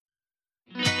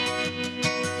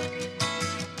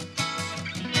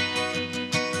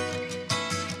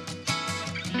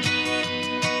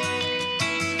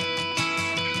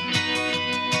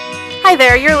Hi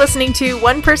there, you're listening to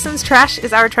One Person's Trash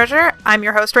is Our Treasure. I'm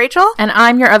your host, Rachel. And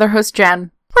I'm your other host,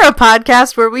 Jen. We're a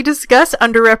podcast where we discuss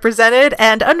underrepresented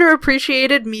and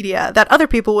underappreciated media that other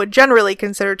people would generally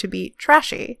consider to be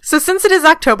trashy. So since it is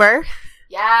October...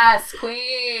 Yes,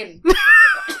 queen!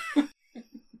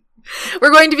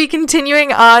 We're going to be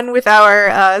continuing on with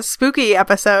our spooky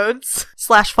episodes /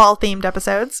 fall-themed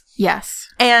episodes. Yes.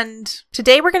 And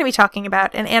today we're going to be talking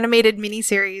about an animated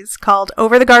miniseries called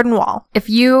Over the Garden Wall. If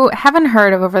you haven't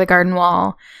heard of Over the Garden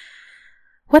Wall,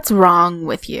 what's wrong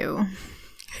with you?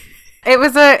 It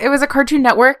was a Cartoon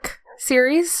Network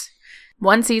series.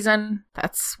 1 season.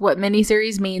 That's what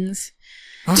miniseries means.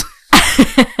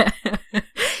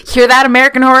 Hear that,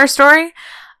 American Horror Story?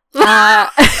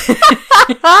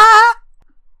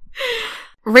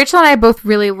 Rachel and I both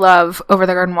really love Over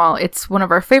the Garden Wall. It's one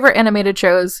of our favorite animated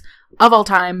shows of all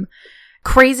time.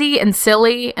 Crazy and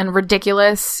silly and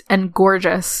ridiculous and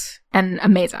gorgeous and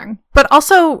amazing. But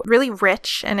also really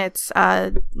rich in its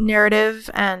narrative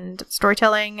and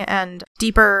storytelling and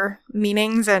deeper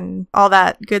meanings and all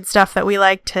that good stuff that we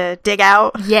like to dig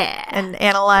out. Yeah. And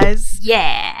analyze.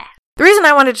 Yeah. The reason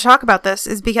I wanted to talk about this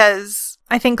is because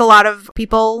I think a lot of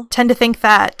people tend to think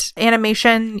that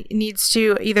animation needs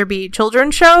to either be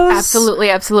children's shows.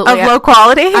 Absolutely. Of low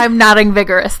quality. I'm nodding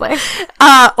vigorously.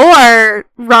 Or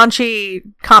raunchy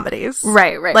comedies.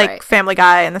 Right. Like Family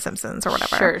Guy and The Simpsons or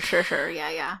whatever. Sure.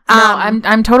 Yeah. No,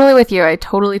 I'm totally with you. I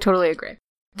totally agree.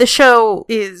 The show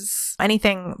is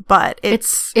anything but.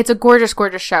 It's a gorgeous,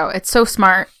 gorgeous show. It's so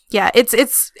smart. Yeah,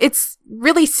 it's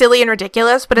really silly and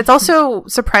ridiculous, but it's also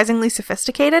surprisingly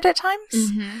sophisticated at times.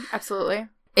 Mm-hmm, absolutely.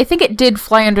 I think it did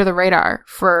fly under the radar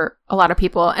for a lot of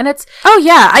people, and it's... Oh,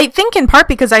 yeah, I think in part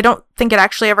because I don't think it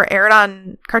actually ever aired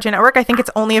on Cartoon Network. I think it's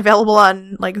only available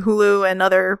on, like, Hulu and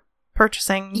other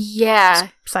purchasing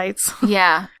sites.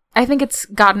 Yeah. I think it's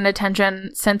gotten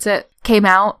attention since it came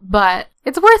out, but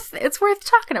it's worth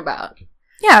talking about.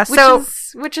 Yeah,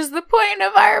 which is the point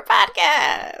of our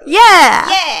podcast. Yeah.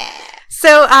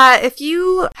 So if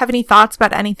you have any thoughts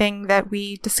about anything that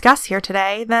we discuss here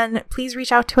today, then please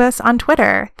reach out to us on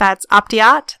Twitter. That's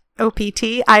Optiot,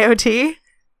 OPTIOT,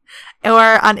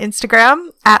 or on Instagram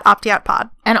at OptiotPod.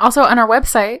 And also on our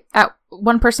website at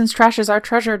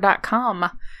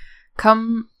onepersonstrashisourtreasure.com.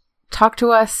 Come talk to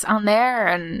us on there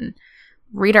and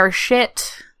read our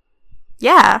shit.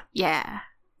 Yeah.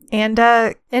 And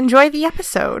enjoy the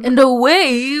episode. And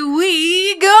away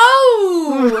we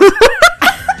go!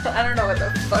 I don't know what the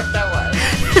fuck that was.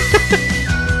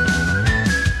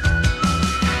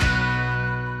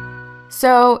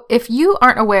 So, if you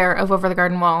aren't aware of Over the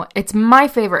Garden Wall, it's my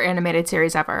favorite animated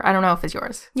series ever. I don't know if it's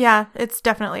yours. Yeah, it's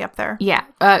definitely up there. Yeah,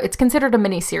 it's considered a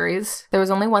mini-series. There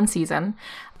was only 1 season.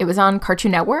 It was on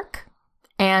Cartoon Network,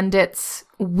 and it's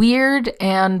weird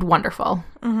and wonderful.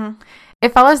 Mm-hmm.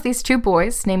 It follows these 2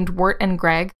 boys named Wirt and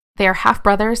Greg. They are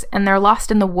half-brothers, and they're lost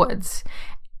in the woods.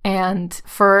 And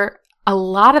for a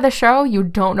lot of the show, you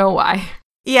don't know why.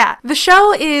 Yeah, the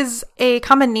show is a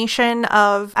combination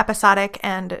of episodic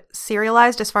and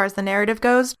serialized as far as the narrative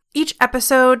goes. Each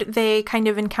episode, they kind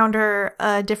of encounter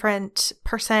a different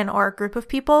person or group of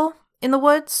people in the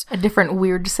woods. A different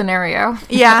weird scenario.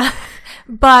 Yeah,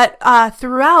 but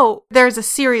throughout, there's a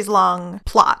series-long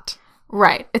plot.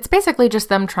 Right. It's basically just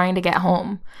them trying to get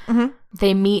home. Mm-hmm.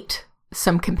 They meet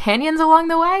some companions along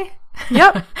the way.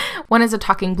 Yep. One is a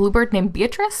talking bluebird named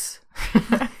Beatrice.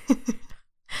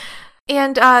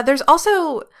 And there's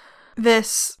also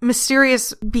this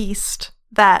mysterious beast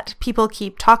that people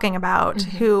keep talking about,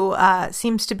 mm-hmm. who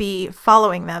seems to be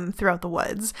following them throughout the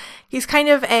woods. He's kind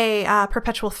of a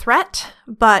perpetual threat,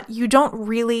 but you don't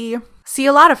really see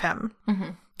a lot of him.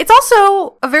 Mm-hmm. It's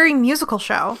also a very musical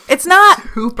show. It's not,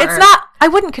 I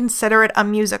wouldn't consider it a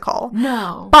musical.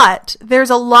 No. But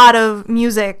there's a lot of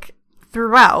music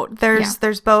throughout.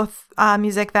 There's both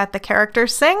music that the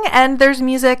characters sing, and there's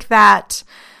music that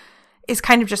is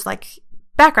kind of just like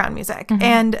background music. Mm-hmm.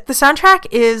 And the soundtrack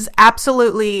is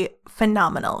absolutely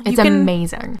phenomenal. It's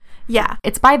amazing. Yeah.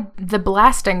 It's by The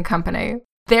Blasting Company.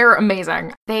 They're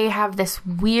amazing. They have this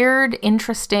weird,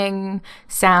 interesting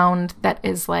sound that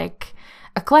is like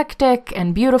eclectic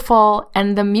and beautiful,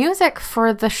 and the music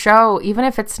for the show, even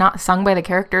if it's not sung by the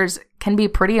characters, can be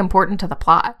pretty important to the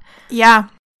plot. Yeah,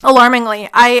 alarmingly.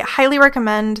 I highly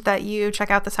recommend that you check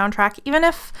out the soundtrack, even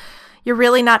if you're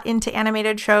really not into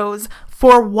animated shows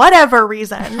for whatever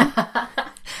reason,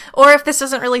 or if this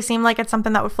doesn't really seem like it's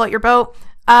something that would float your boat,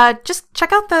 just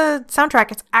check out the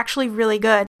soundtrack. It's actually really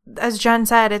good. As Jen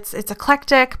said, it's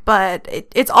eclectic, but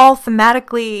it's all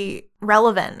thematically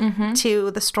relevant mm-hmm. to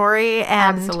the story,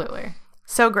 and absolutely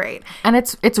so great. And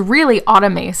it's really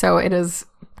autumny, so it is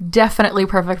definitely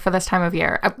perfect for this time of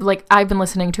year. I've been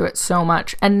listening to it so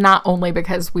much, and not only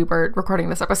because we were recording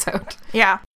this episode.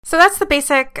 Yeah. So that's the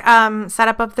basic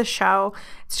setup of the show.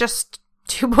 It's just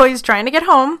two boys trying to get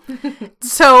home.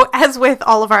 So as with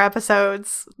all of our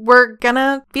episodes, we're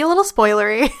gonna be a little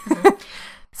spoilery.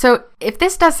 So if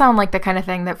this does sound like the kind of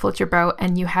thing that floats your boat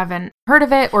and you haven't heard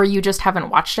of it, or you just haven't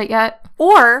watched it yet,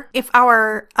 or if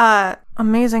our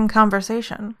amazing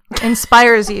conversation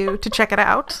inspires you to check it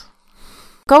out,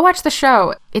 go watch the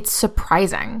show. It's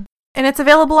surprising. And it's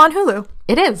available on Hulu.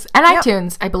 It is. And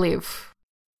iTunes, I believe.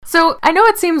 So I know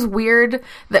it seems weird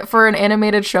that for an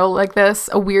animated show like this,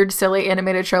 a weird, silly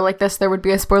animated show like this, there would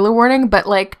be a spoiler warning, but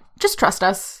just trust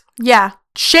us. Yeah.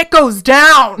 Shit goes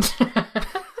down.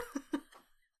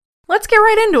 Let's get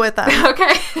right into it then.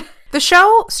 Okay. The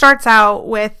show starts out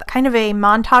with kind of a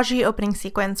montage-y opening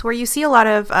sequence where you see a lot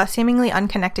of seemingly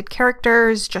unconnected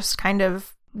characters just kind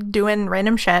of doing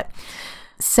random shit.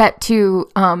 Set to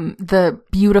the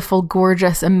beautiful,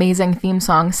 gorgeous, amazing theme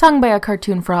song sung by a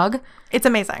cartoon frog. It's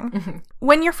amazing. Mm-hmm.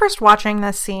 When you're first watching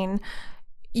this scene,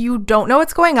 you don't know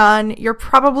what's going on. You're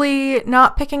probably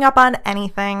not picking up on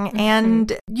anything. Mm-hmm.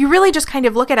 And you really just kind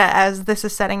of look at it as this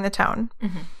is setting the tone.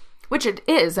 Mm-hmm. Which it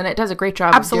is, and it does a great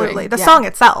job Absolutely. of doing. The song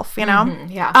itself, you know? Mm-hmm.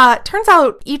 Yeah. Turns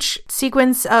out each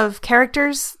sequence of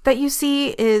characters that you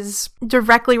see is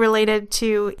directly related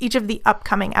to each of the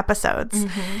upcoming episodes.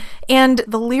 Mm-hmm. And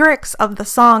the lyrics of the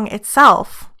song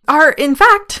itself are, in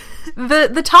fact,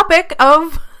 the topic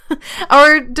of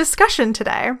our discussion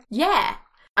today. Yeah.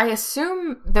 I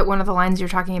assume that one of the lines you're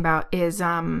talking about is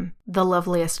the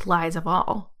loveliest lies of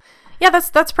all. Yeah,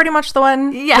 that's pretty much the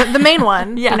one. Yeah. The main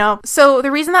one, yeah. You know. So the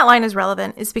reason that line is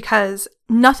relevant is because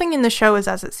nothing in the show is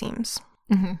as it seems.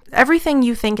 Mm-hmm. Everything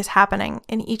you think is happening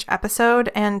in each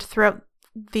episode and throughout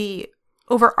the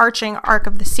overarching arc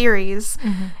of the series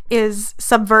is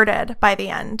subverted by the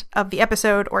end of the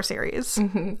episode or series.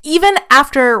 Mm-hmm. Even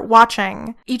after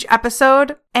watching each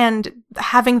episode and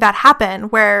having that happen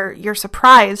where you're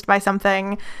surprised by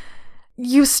something,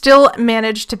 you still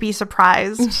manage to be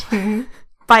surprised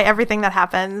by everything that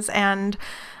happens. And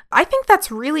I think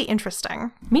that's really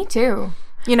interesting. Me too.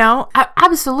 You know?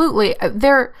 Absolutely.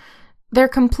 They're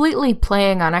completely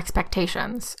playing on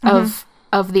expectations of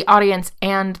the audience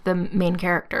and the main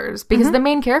characters, because the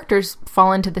main characters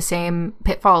fall into the same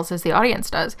pitfalls as the audience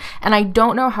does. And I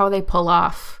don't know how they pull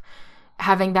off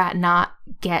having that not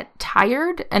get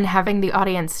tired and having the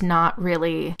audience not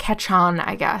really catch on,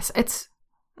 I guess. It's,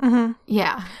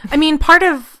 yeah. I mean, part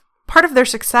of their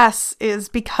success is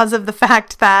because of the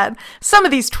fact that some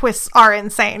of these twists are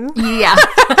insane. Yeah.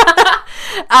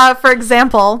 For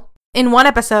example, in one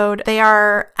episode, they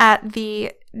are at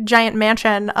the giant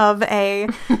mansion of a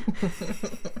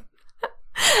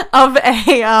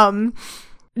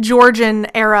Georgian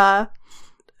era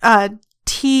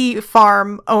tea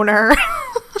farm owner.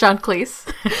 John Cleese.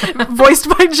 Voiced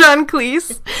by John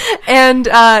Cleese. And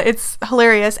it's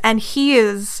hilarious. And he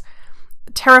is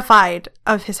terrified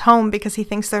of his home because he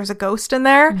thinks there's a ghost in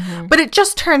there. Mm-hmm. But it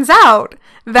just turns out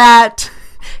that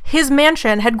his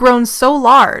mansion had grown so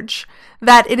large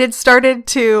that it had started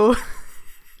to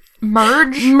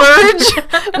merge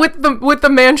with the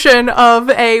mansion of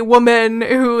a woman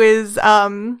who is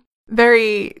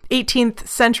very 18th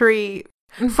century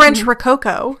French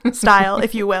Rococo style,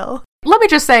 if you will. Let me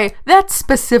just say, that's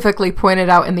specifically pointed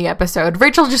out in the episode.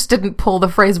 Rachel just didn't pull the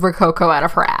phrase Rococo out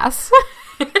of her ass.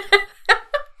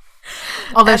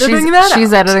 Although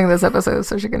she's editing this episode,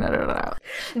 so she can edit it out.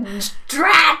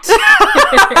 Drat!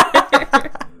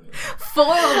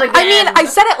 Foiled again. I mean, I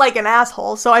said it like an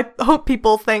asshole, so I hope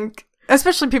people think,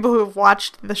 especially people who have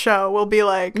watched the show, will be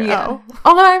like, oh.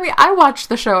 Although, I mean, I watched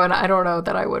the show, and I don't know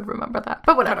that I would remember that.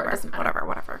 But whatever.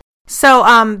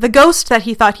 So, the ghost that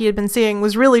he thought he had been seeing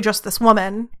was really just this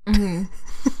woman. Mm-hmm.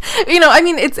 You know, I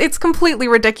mean, it's completely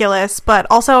ridiculous, but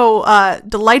also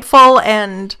delightful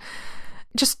and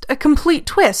just a complete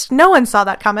twist. No one saw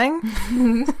that coming.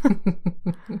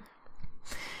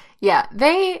 Yeah,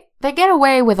 they get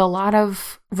away with a lot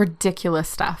of ridiculous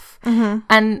stuff. Mm-hmm.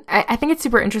 And I think it's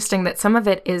super interesting that some of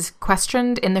it is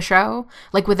questioned in the show,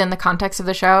 like within the context of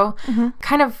the show,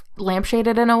 kind of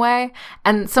lampshaded in a way,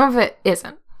 and some of it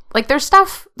isn't. Like, there's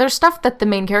stuff that the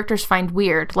main characters find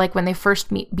weird, like when they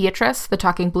first meet Beatrice, the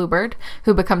talking bluebird,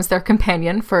 who becomes their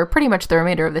companion for pretty much the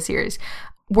remainder of the series.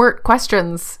 Wirt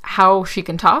questions how she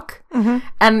can talk,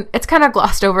 and it's kind of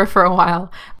glossed over for a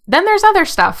while. Then there's other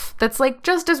stuff that's like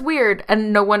just as weird,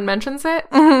 and no one mentions it.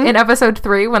 In episode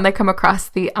 3, when they come across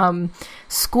the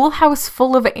schoolhouse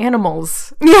full of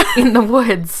animals in the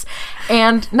woods.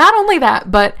 And not only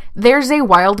that, but there's a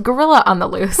wild gorilla on the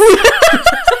loose.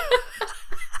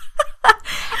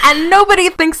 And nobody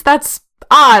thinks that's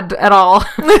odd at all.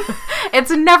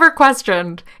 It's never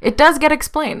questioned. It does get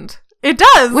explained. It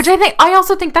does. Which I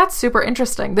also think that's super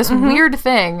interesting. This weird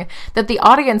thing that the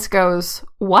audience goes,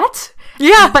 what?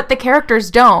 Yeah. But the characters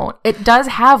don't. It does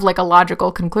have like a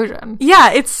logical conclusion.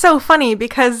 Yeah, it's so funny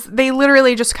because they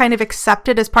literally just kind of accept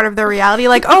it as part of their reality.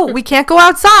 Like, oh, we can't go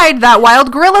outside. That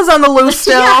wild gorilla's on the loose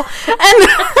still. And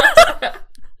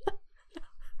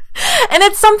and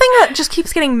it's something that just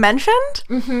keeps getting mentioned.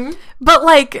 Mm-hmm. But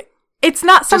like, it's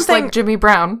not something... Just like Jimmy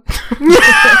Brown.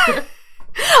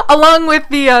 Along with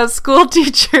the school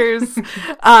teacher's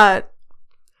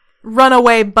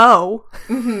runaway beau,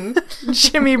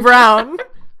 Jimmy Brown.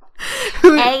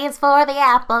 A is for the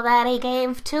apple that he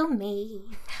gave to me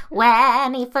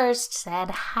when he first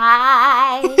said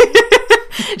hi.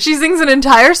 She sings an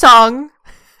entire song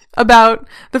about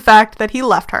the fact that he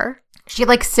left her. She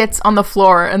like sits on the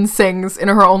floor and sings in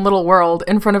her own little world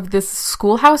in front of this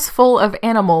schoolhouse full of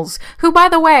animals who, by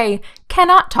the way,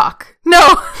 cannot talk.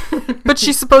 No, but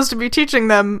she's supposed to be teaching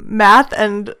them math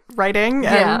and writing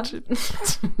and...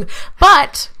 Yeah.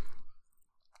 But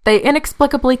they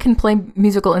inexplicably can play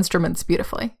musical instruments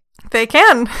beautifully. They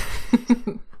can.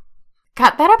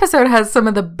 God, that episode has some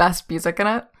of the best music in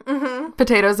it. Mm-hmm.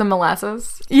 Potatoes and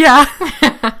molasses. Yeah.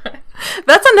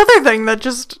 That's another thing that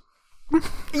just...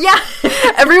 Yeah.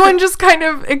 Everyone just kind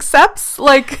of accepts,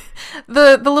 like,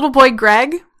 the little boy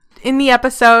Greg in the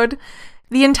episode.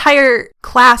 The entire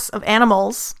class of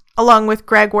animals, along with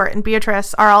Greg, Wirt, and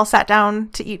Beatrice, are all sat down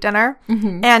to eat dinner.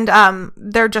 Mm-hmm. And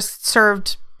they're just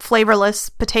served flavorless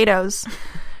potatoes.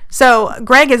 So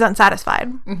Greg is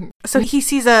unsatisfied. Mm-hmm. So he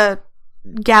sees a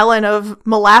gallon of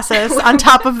molasses on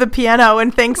top of the piano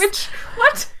and thinks...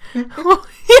 What?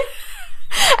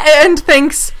 And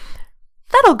thinks...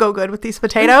 that'll go good with these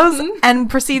potatoes, and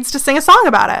proceeds to sing a song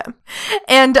about it.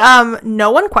 And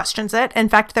no one questions it. In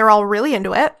fact, they're all really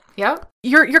into it. Yep.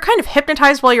 You're kind of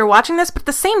hypnotized while you're watching this, but at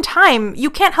the same time, you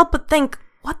can't help but think,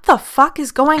 what the fuck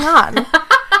is going on?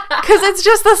 Because it's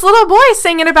just this little boy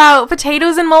singing about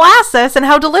potatoes and molasses and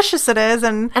how delicious it is.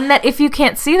 And that if you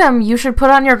can't see them, you should put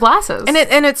on your glasses.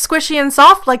 And it's squishy and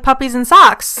soft like puppies in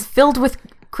socks. Filled with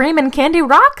cream and candy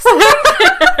rocks?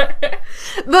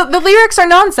 The lyrics are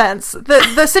nonsense.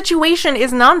 The situation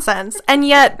is nonsense. And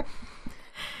yet,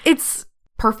 it's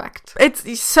perfect.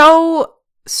 It's so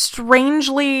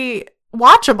strangely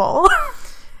watchable.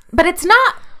 But it's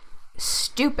not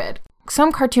stupid.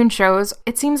 Some cartoon shows,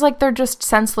 it seems like they're just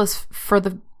senseless for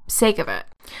the sake of it.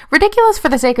 Ridiculous for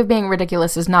the sake of being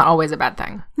ridiculous is not always a bad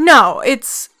thing. No,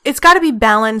 it's got to be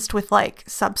balanced with, like,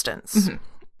 substance. Mm-hmm.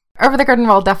 Over the Garden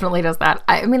Wall definitely does that.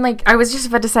 I mean, like, I was just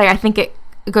about to say, I think it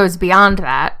goes beyond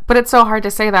that, but it's so hard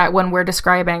to say that when we're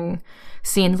describing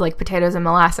scenes like potatoes and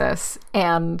molasses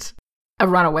and a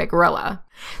runaway gorilla.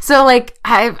 So, like,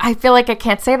 I feel like I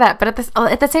can't say that, but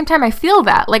at the same time, I feel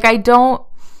that. Like, I don't...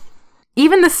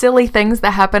 Even the silly things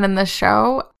that happen in this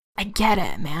show, I get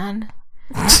it, man.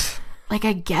 Like,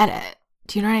 I get it.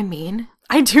 Do you know what I mean?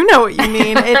 I do know what you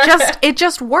mean. It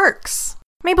just works.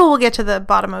 Maybe we'll get to the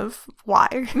bottom of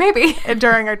why. Maybe.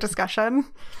 During our discussion.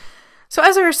 So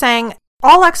as we were saying,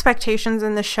 all expectations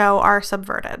in the show are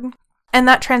subverted. And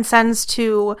that transcends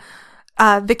to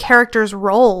the characters'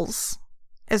 roles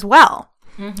as well.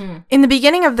 Mm-hmm. In the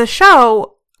beginning of the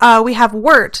show, we have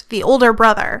Wirt, the older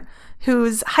brother,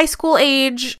 who's high school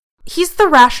age. He's the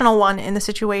rational one in the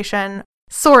situation,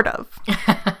 sort of.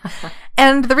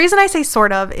 And the reason I say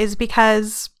sort of is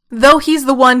because... though he's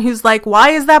the one who's like, why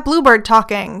is that bluebird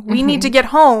talking? We need to get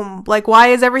home. Like, why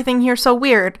is everything here so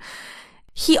weird?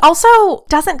 He also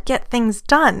doesn't get things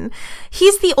done.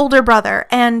 He's the older brother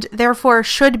and therefore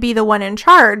should be the one in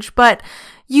charge. But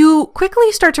you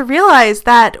quickly start to realize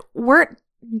that Wirt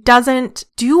doesn't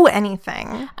do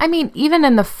anything. I mean, even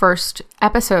in the first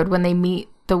episode when they meet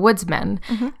the woodsmen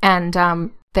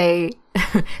and they...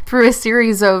 through a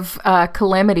series of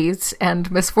calamities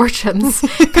and misfortunes,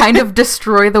 kind of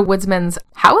destroy the woodsman's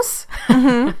house.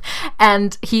 Mm-hmm.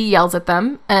 And he yells at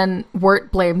them, and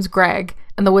Wirt blames Greg.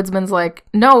 And the woodsman's like,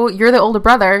 no, you're the older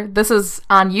brother. This is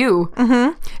on you.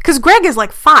 Because Greg is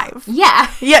like 5.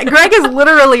 Yeah. Yeah, Greg is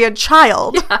literally a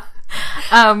child.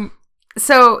 Yeah.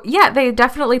 So, yeah, they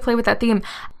definitely play with that theme.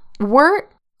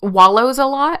 Wirt wallows a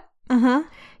lot. Mm-hmm.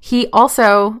 He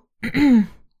also...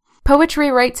 poetry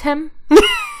writes him.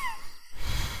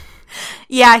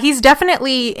 Yeah, he's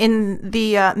definitely in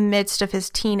the midst of his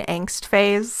teen angst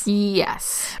phase.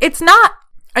 Yes. It's not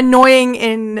annoying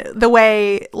in the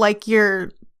way, like,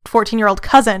 your 14-year-old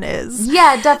cousin is.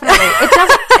 Yeah, definitely. It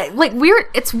doesn't, like, weird.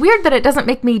 It's weird that it doesn't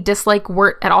make me dislike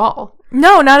Wirt at all.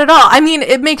 No, not at all. I mean,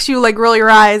 it makes you, like, roll your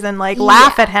eyes and, like,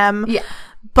 laugh at him. Yeah.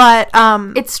 But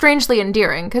it's strangely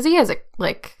endearing because he is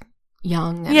like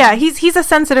young. And... yeah, he's a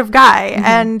sensitive guy,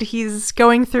 and he's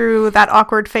going through that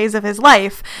awkward phase of his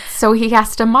life. So he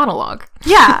has to monologue.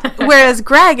 Yeah, whereas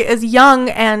Greg is young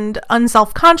and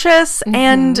unself-conscious,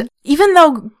 and even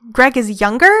though Greg is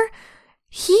younger,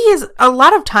 he is a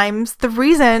lot of times the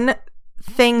reason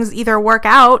things either work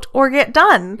out or get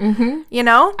done, you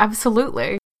know?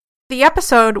 Absolutely. The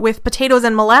episode with potatoes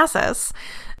and molasses,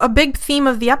 a big theme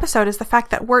of the episode is the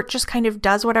fact that Wirt just kind of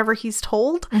does whatever he's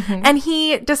told. And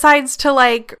he decides to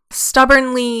like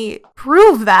stubbornly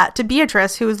prove that to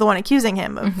Beatrice, who is the one accusing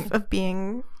him of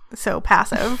being so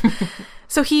passive.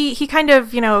 So he kind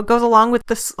of, you know, goes along with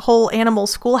this whole animal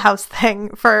schoolhouse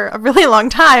thing for a really long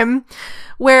time,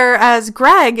 whereas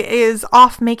Greg is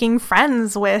off making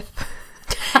friends with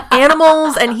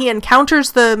animals, and he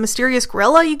encounters the mysterious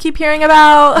gorilla you keep hearing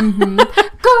about.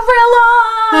 Gorilla!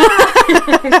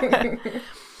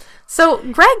 So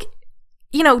Greg,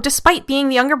 you know, despite being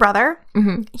the younger brother,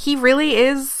 he really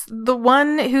is the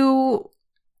one who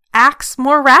acts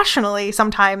more rationally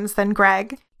sometimes than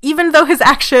Greg. Even though his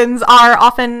actions are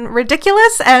often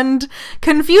ridiculous and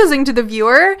confusing to the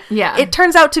viewer, it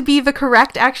turns out to be the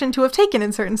correct action to have taken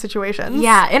in certain situations.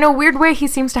 Yeah, in a weird way, he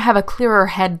seems to have a clearer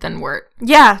head than Wirt.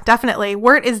 Yeah, definitely.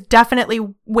 Wirt is definitely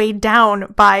weighed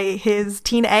down by his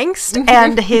teen angst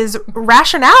and his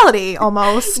rationality,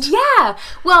 almost. Yeah.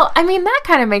 Well, I mean, that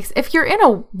kind of makes... If you're in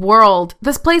a world...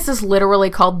 This place is literally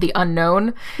called The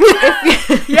Unknown.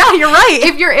 Yeah, you're right.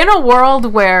 If you're in a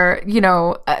world where, you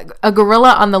know, a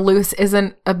gorilla on the loose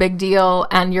isn't a big deal,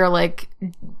 and you're like,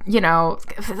 you know,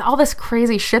 all this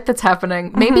crazy shit that's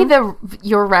happening, maybe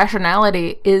your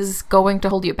rationality is going to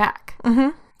hold you back.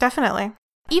 Definitely.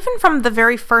 Even from the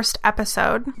very first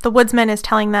episode, the woodsman is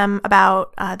telling them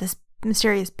about this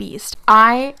mysterious beast.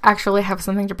 I actually have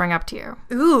something to bring up to you.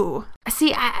 Ooh.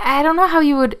 See, I don't know how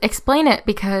you would explain it,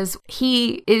 because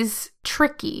he is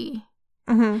tricky.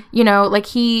 You know, like,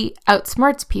 he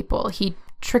outsmarts people. He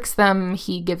tricks them.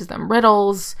 He gives them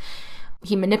riddles.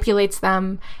 He manipulates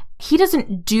them. He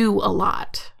doesn't do a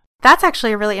lot. That's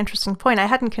actually a really interesting point. I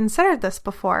hadn't considered this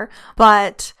before,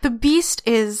 but the beast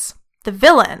is the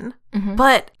villain,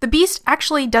 but the beast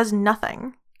actually does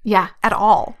nothing. Yeah. At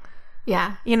all.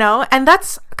 Yeah. You know, and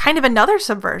that's kind of another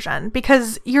subversion,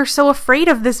 because you're so afraid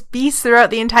of this beast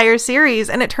throughout the entire series,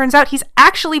 and it turns out he's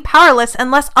actually powerless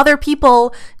unless other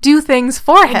people do things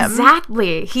for him.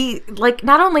 Exactly. He, like,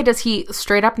 not only does he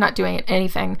straight up not doing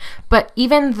anything, but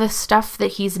even the stuff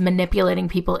that he's manipulating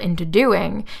people into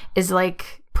doing is,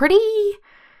 like, pretty...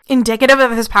 indicative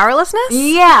of his powerlessness?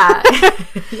 Yeah.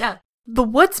 Yeah. The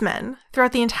woodsman,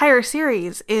 throughout the entire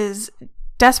series, is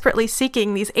desperately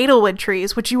seeking these Edelwood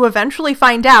trees, which you eventually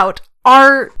find out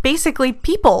are basically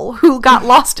people who got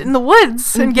lost in the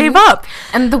woods and gave up.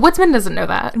 And the woodsman doesn't know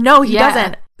that. No, he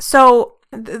doesn't. So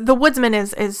the woodsman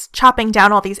is chopping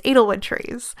down all these Edelwood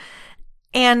trees.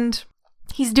 And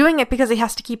he's doing it because he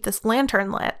has to keep this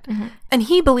lantern lit. And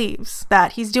he believes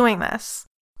that he's doing this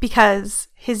because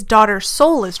his daughter's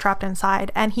soul is trapped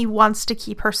inside, and he wants to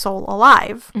keep her soul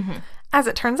alive. As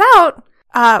it turns out,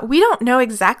 we don't know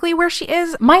exactly where she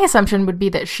is. My assumption would be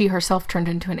that she herself turned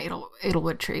into an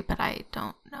Edelwood tree, but I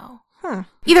don't know.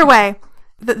 Either way,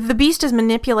 the beast is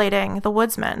manipulating the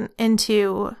woodsman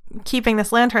into keeping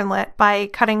this lantern lit by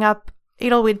cutting up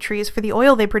Edelwood trees for the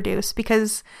oil they produce,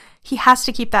 because he has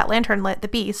to keep that lantern lit, the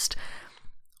beast,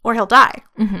 or he'll die.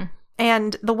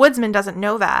 And the woodsman doesn't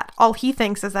know that. All he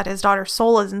thinks is that his daughter's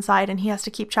soul is inside, and he has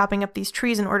to keep chopping up these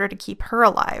trees in order to keep her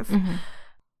alive.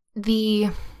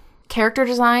 The character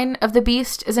design of the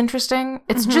beast is interesting.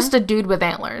 It's just a dude with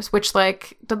antlers, which,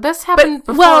 like, did this happen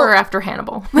before or after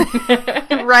Hannibal?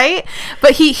 Right?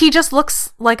 But he just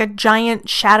looks like a giant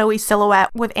shadowy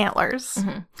silhouette with antlers.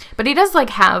 But he does,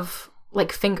 like, have,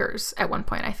 like, fingers at one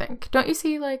point, I think. Don't you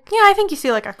see, like... Yeah, I think you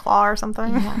see, like, a claw or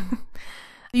something. Yeah.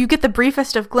 You get the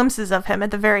briefest of glimpses of him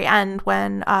at the very end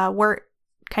when Wirt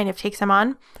kind of takes him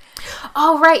on.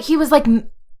 Oh, right. He was, like...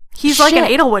 He's like an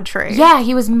Edelwood tree. Yeah,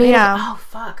 he was made of... Oh,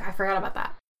 fuck. I forgot about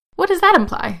that. What does that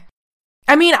imply?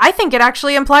 I mean, I think it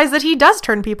actually implies that he does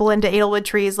turn people into Edelwood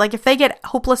trees. Like, if they get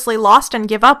hopelessly lost and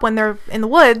give up when they're in the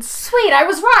woods... Sweet, I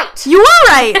was right! You are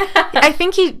right! I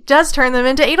think he does turn them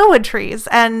into Edelwood trees,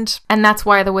 and... And that's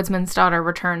why the woodsman's daughter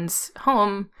returns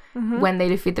home when they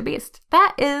defeat the beast.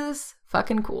 That is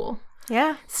fucking cool.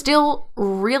 Yeah. Still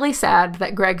really sad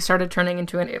that Greg started turning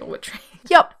into an Edelwood tree.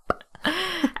 Yep.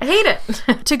 I hate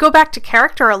it. To go back to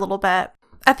character a little bit,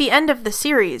 at the end of the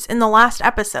series, in the last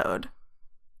episode,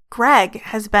 Greg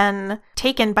has been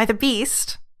taken by the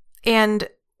beast, and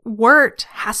Wirt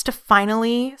has to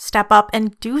finally step up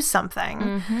and do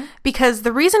something. Because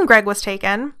the reason Greg was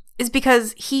taken is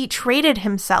because he traded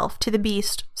himself to the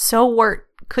beast so Wirt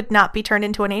could not be turned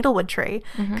into an Edelwood tree.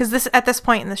 Because at this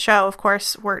point in the show, of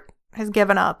course, Wirt has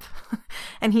given up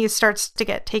and he starts to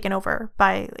get taken over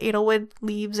by Edelwood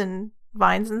leaves and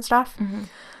vines and stuff.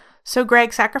 So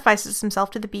Greg sacrifices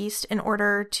himself to the beast in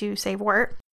order to save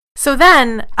Wirt. So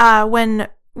then when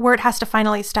Wirt has to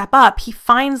finally step up, he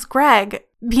finds Greg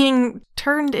being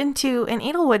turned into an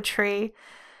Edelwood tree,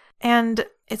 and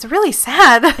it's really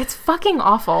sad. It's fucking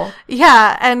awful.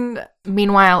 Yeah, and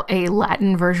meanwhile, a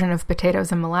Latin version of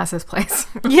potatoes and molasses place.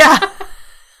 Yeah.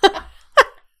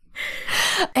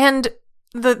 And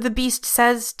the beast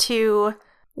says to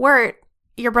Wirt,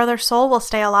 your brother's soul will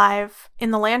stay alive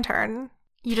in the lantern.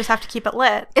 You just have to keep it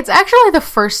lit. It's actually the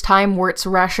first time Wirt's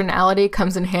rationality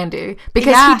comes in handy,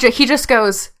 because he just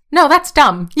goes, no, that's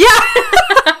dumb. Yeah.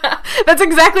 That's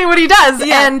exactly what he does.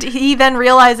 Yeah. And he then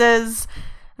realizes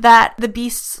that the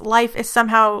beast's life is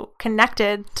somehow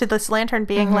connected to this lantern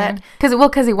being lit.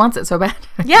 Because he wants it so bad.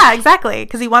 Yeah, exactly.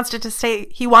 Because he wants it to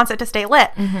stay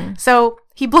lit. So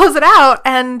he blows it out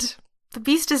and the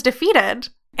beast is defeated.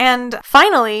 And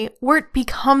finally, Wirt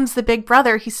becomes the big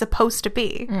brother he's supposed to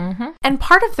be. And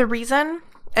part of the reason,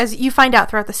 as you find out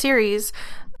throughout the series,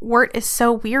 Wirt is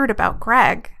so weird about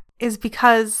Greg is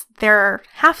because they're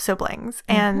half siblings.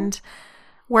 And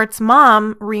Wirt's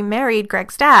mom remarried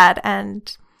Greg's dad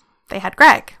and they had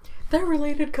Greg. They're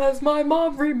related because my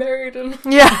mom remarried him.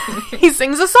 Yeah, he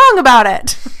sings a song about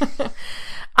it.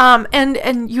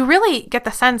 And you really get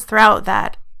the sense throughout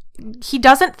that he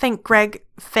doesn't think Greg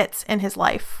fits in his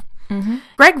life.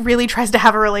 Greg really tries to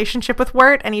have a relationship with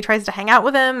Wirt, and he tries to hang out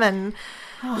with him, and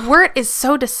Wirt is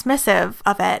so dismissive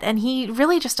of it, and he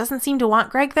really just doesn't seem to want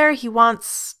Greg there. He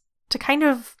wants to kind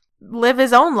of live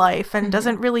his own life and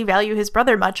doesn't really value his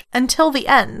brother much until the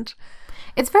end.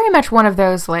 It's very much one of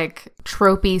those, like,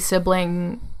 tropey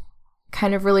sibling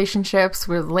kind of relationships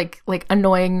with, like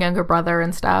annoying younger brother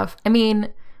and stuff. I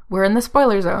mean, we're in the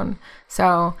spoiler zone.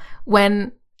 So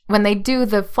when they do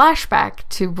the flashback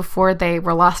to before they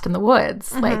were lost in the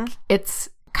woods, like, it's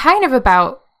kind of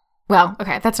about, well,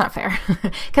 okay, that's not fair.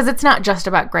 Because it's not just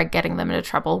about Greg getting them into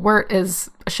trouble. Wirt is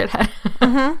a shithead.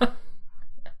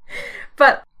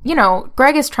 But, you know,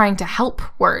 Greg is trying to help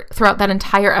Wirt throughout that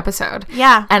entire episode.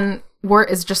 Yeah. And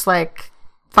Wirt is just like,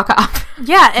 fuck off.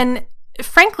 Yeah, and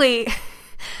frankly,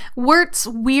 Wirt's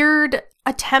weird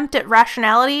attempt at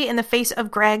rationality in the face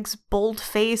of Greg's bold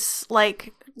face,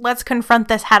 like, let's confront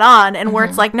this head on, and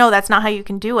Wirt's like, no, that's not how you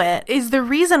can do it, is the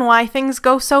reason why things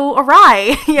go so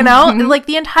awry, you know? Like,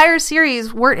 the entire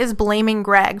series, Wirt is blaming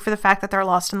Greg for the fact that they're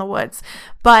lost in the woods.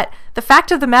 But the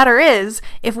fact of the matter is,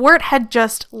 if Wirt had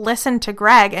just listened to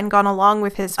Greg and gone along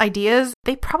with his ideas,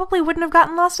 they probably wouldn't have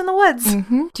gotten lost in the woods.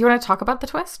 Do you want to talk about the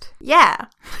twist? Yeah.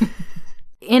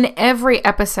 In every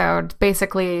episode,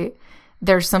 basically,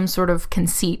 there's some sort of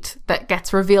conceit that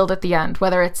gets revealed at the end,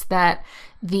 whether it's that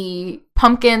the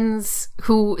pumpkins,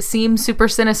 who seem super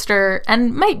sinister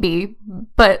and might be,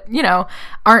 but, you know,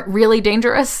 aren't really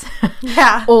dangerous.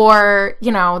 Yeah. Or,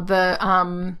 you know,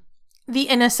 the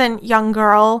innocent young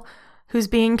girl who's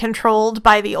being controlled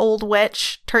by the old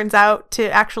witch turns out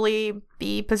to actually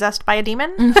be possessed by a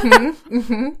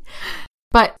demon.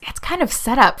 But it's kind of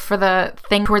set up for the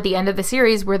thing toward the end of the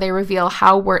series where they reveal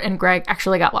how Wirt and Greg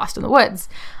actually got lost in the woods.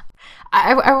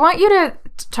 I want you to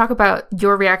talk about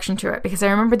your reaction to it, because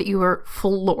I remember that you were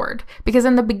floored. Because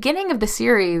in the beginning of the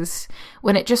series,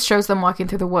 when it just shows them walking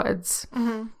through the woods,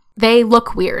 they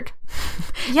look weird.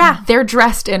 Yeah. They're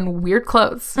dressed in weird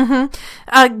clothes.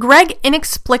 Greg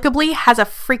inexplicably has a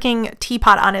freaking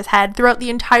teapot on his head throughout the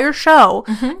entire show,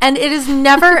 and it is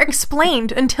never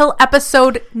explained until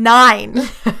episode 9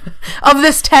 of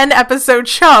this 10-episode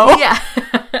show.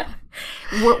 Yeah.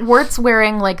 Wirt's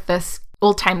wearing, like, this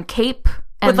old-time cape.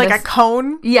 With, like, a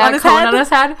cone on his cone head. on his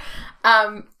head.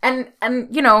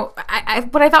 And you know,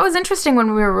 what I thought was interesting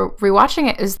when we were rewatching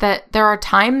it is that there are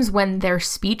times when their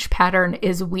speech pattern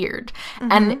is weird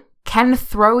and can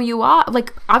throw you off.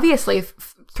 Like, obviously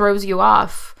throws you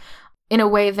off in a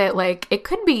way that, like, it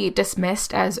could be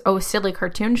dismissed as, oh, silly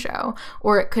cartoon show,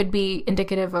 or it could be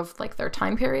indicative of, like, their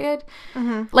time period.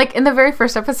 Like, in the very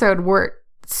first episode, Wirt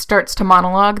starts to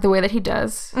monologue the way that he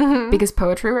does because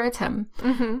poetry writes him.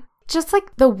 Just,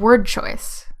 like, the word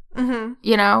choice.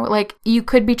 You know, like, you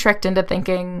could be tricked into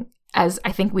thinking, as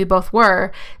I think we both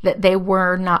were, that they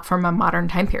were not from a modern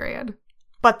time period.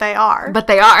 But they are. But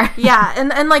they are. Yeah,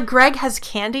 and like, Greg has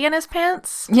candy in his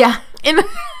pants. Yeah.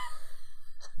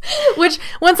 Which,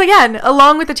 once again,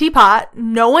 along with the teapot,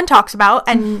 no one talks about,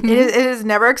 and it is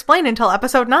never explained until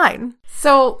episode 9.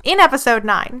 So, in episode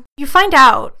 9, you find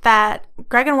out that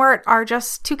Greg and Wirt are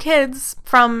just two kids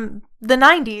from the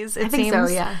 90s, it seems. So,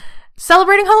 yeah.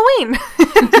 Celebrating Halloween.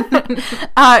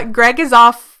 Greg is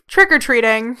off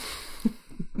trick-or-treating.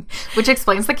 Which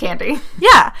explains the candy.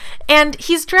 Yeah. And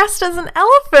he's dressed as an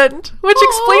elephant, which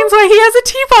explains why he has a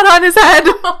teapot on his head.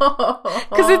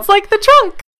 Because it's like the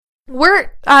trunk.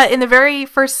 Wirt, in the very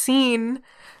first scene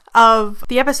of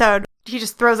the episode, he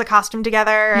just throws a costume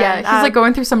together. Yeah, and, he's like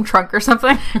going through some trunk or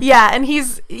something. Yeah, and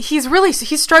he's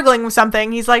struggling with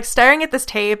something. He's like staring at this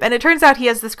tape, and it turns out he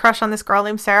has this crush on this girl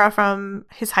named Sarah from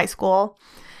his high school.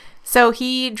 So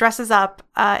he dresses up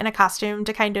in a costume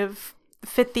to kind of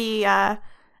fit the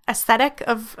aesthetic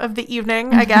of the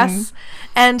evening, I guess.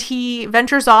 And he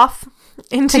ventures off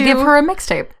to give her a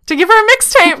mixtape.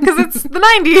 Because it's the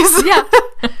 90s. Yeah.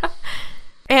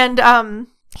 And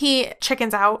he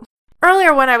chickens out.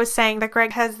 Earlier when I was saying that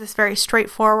Greg has this very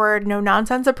straightforward,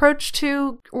 no-nonsense approach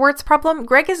to Wirt's problem,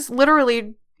 Greg is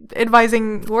literally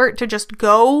advising Wirt to just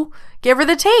go give her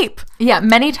the tape. Yeah,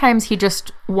 many times he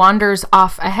just wanders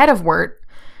off ahead of Wirt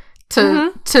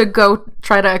to go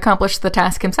try to accomplish the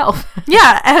task himself.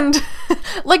 Yeah, and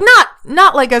like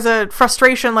not like as a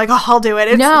frustration, like, oh, I'll do it.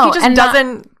 He just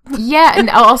doesn't. Yeah, and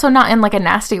also not in like a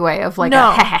nasty way of like No.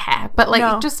 a ha ha ha, but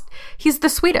like just he's the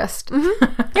sweetest.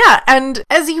 Yeah, and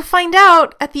as you find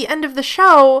out at the end of the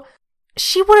show,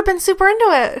 she would have been super into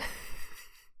it.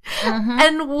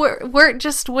 And Wirt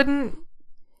just wouldn't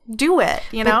do it,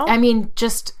 you know? I mean,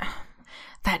 just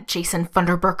that Jason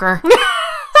Funderburker.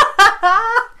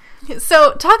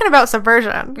 So, talking about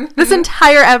subversion, this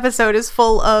entire episode is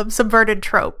full of subverted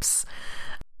tropes.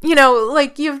 You know,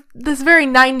 like, you have this very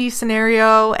 90s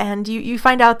scenario, and you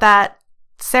find out that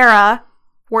Sarah,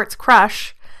 Wirt's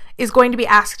crush, is going to be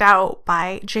asked out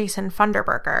by Jason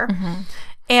Funderburker.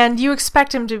 And you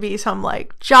expect him to be some,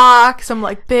 like, jock, some,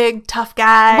 like, big, tough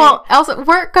guy. Well, also,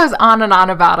 Wirt goes on and on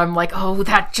about him, like, oh,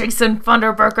 that Jason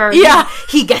Funderburker. Yeah.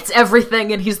 He gets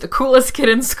everything, and he's the coolest kid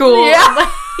in school. Yeah. And,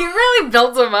 like, he really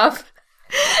builds him up.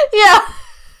 Yeah.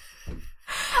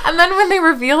 And then when they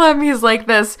reveal him, he's like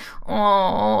this,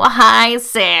 oh, hi,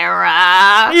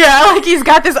 Sarah. Yeah, like, he's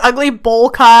got this ugly bowl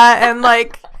cut, and,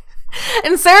 like,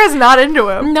 and Sarah's not into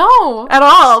him. No. At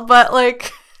all, but,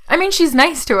 like... I mean, she's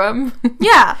nice to him.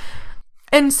 Yeah.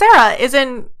 And Sarah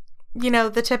isn't, you know,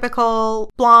 the typical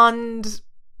blonde,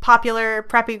 popular,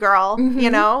 preppy girl, you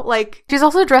know? Like... She's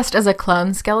also dressed as a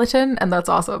clown skeleton, and that's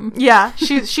awesome. Yeah,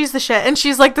 she's the shit. And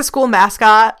she's, like, the school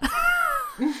mascot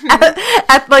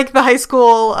at like, the high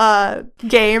school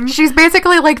game. She's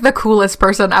basically, like, the coolest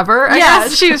person ever, I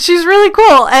guess. she's really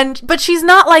cool. But she's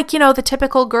not, like, you know, the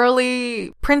typical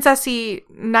girly, princessy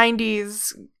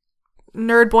 90s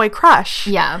nerd boy crush.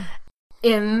 Yeah.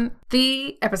 In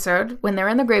the episode, when they're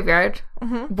in the graveyard,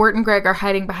 Wirt and Greg are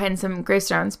hiding behind some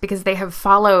gravestones because they have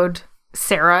followed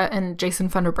Sarah and Jason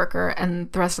Funderburker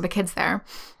and the rest of the kids there,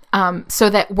 so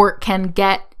that Wirt can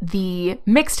get the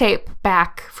mixtape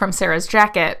back from Sarah's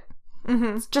jacket.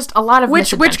 It's just a lot of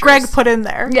which Greg put in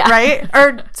there, right?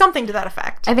 Or something to that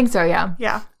effect. I think so, yeah.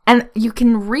 Yeah. And you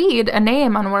can read a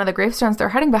name on one of the gravestones they're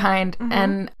hiding behind,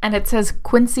 and it says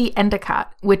Quincy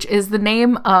Endicott, which is the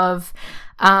name of,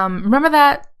 remember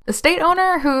that estate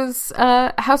owner whose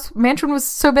mansion was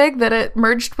so big that it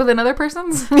merged with another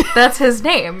person's? That's his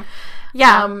name.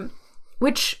 Yeah.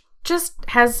 Which just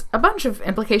has a bunch of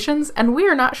implications, and we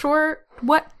are not sure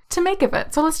what to make of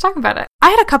it. So let's talk about it.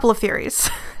 I had a couple of theories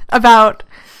about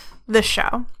this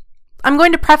show. I'm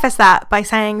going to preface that by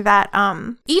saying that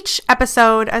each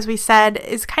episode, as we said,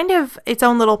 is kind of its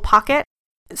own little pocket.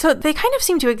 So they kind of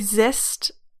seem to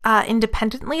exist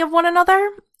independently of one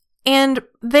another. And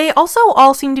they also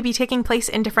all seem to be taking place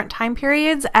in different time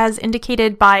periods, as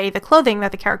indicated by the clothing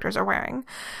that the characters are wearing.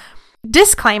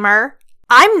 Disclaimer,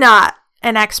 I'm not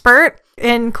an expert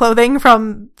in clothing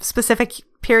from specific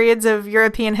periods of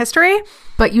European history.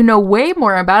 But you know way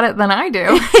more about it than I do.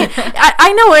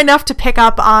 I know enough to pick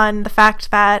up on the fact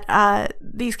that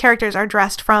these characters are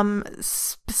dressed from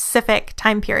specific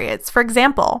time periods. For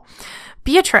example,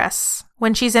 Beatrice,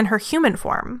 when she's in her human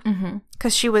form,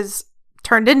 because she was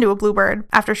turned into a bluebird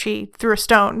after she threw a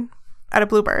stone at a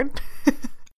bluebird.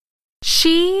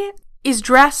 She is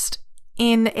dressed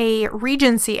in a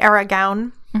Regency era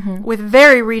gown with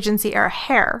very Regency era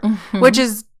hair, which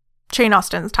is Jane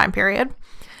Austen's time period.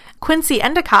 Quincy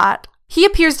Endicott, he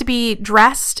appears to be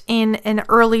dressed in an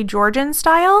early Georgian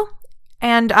style.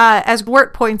 And as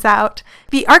Wirt points out,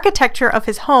 the architecture of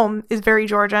his home is very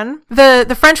Georgian.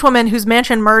 The French woman whose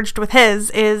mansion merged with his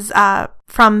is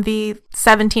from the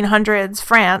 1700s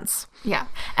France. Yeah.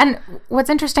 And what's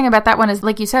interesting about that one is,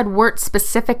 like you said, Wirt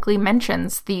specifically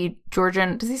mentions the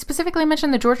Georgian. Does he specifically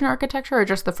mention the Georgian architecture or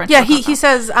just the French? Yeah, Rococo? he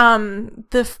says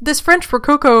this French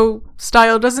Rococo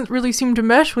style doesn't really seem to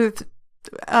mesh with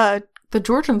the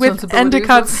Georgian with sensibilities.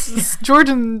 Endicott's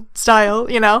Georgian style,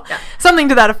 something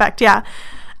to that effect. Yeah.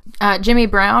 Jimmy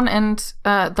Brown and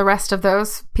the rest of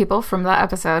those people from that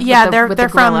episode. Yeah, with they're the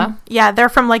gorilla. they're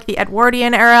from like the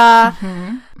Edwardian era.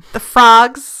 Mm-hmm. The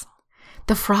frogs.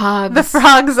 The frogs. The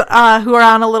frogs who are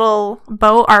on a little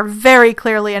boat are very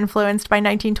clearly influenced by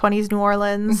 1920s New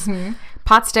Orleans. Mm-hmm.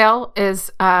 Pottsdale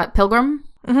is Pilgrim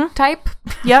type.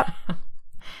 Yep.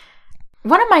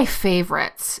 One of my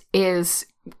favorites is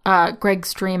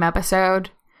Greg's Dream episode.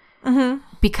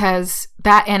 Because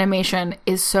that animation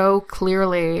is so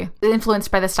clearly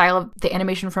influenced by the style of the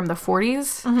animation from the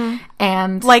 40s.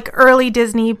 And like early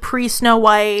Disney, pre-Snow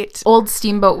White. Old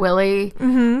Steamboat Willie.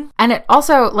 And it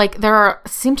also, like,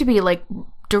 seem to be, like,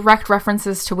 direct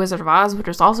references to Wizard of Oz, which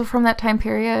is also from that time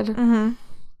period.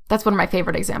 That's one of my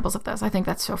favorite examples of this. I think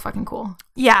that's so fucking cool.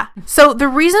 Yeah. So the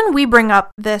reason we bring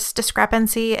up this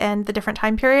discrepancy and the different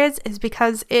time periods is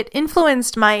because it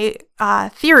influenced my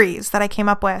theories that I came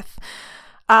up with.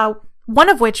 One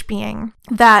of which being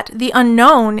that the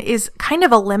unknown is kind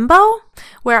of a limbo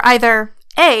where either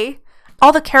A,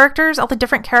 all the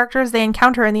different characters they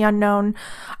encounter in the unknown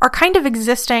are kind of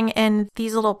existing in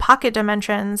these little pocket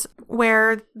dimensions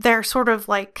where they're sort of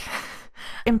like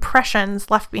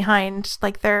impressions left behind,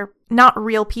 like they're not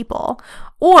real people.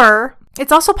 Or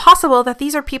it's also possible that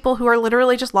these are people who are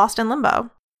literally just lost in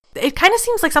limbo. It kind of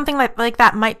seems like something like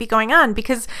that might be going on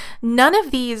because none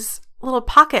of these little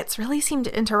pockets really seem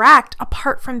to interact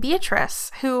apart from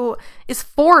Beatrice, who is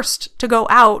forced to go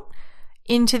out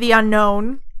into the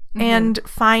unknown and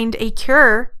find a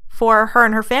cure for her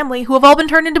and her family who have all been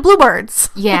turned into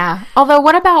bluebirds. Yeah. Although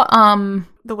what about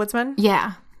the woodsman?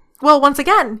 Yeah. Well, once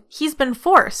again, he's been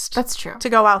forced. That's true. To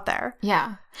go out there.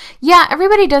 Yeah. Yeah,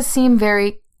 everybody does seem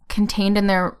very contained in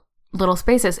their little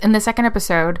spaces. In the second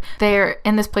episode, they're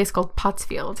in this place called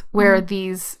Pottsfield, where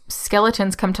these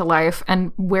skeletons come to life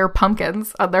and wear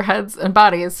pumpkins on their heads and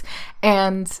bodies.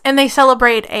 And they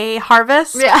celebrate a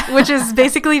harvest, which is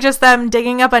basically just them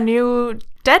digging up a new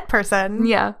dead person.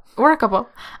 Yeah. Or a couple.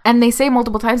 And they say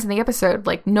multiple times in the episode,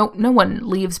 like, no one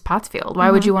leaves Pottsfield.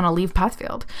 Why would you want to leave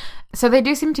Pottsfield? So they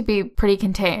do seem to be pretty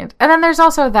contained. And then there's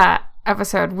also that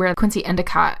episode where Quincy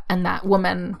Endicott and that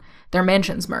woman, their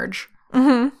mansions merge.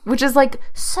 Which is, like,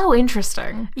 so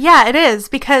interesting. Yeah, it is,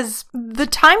 because the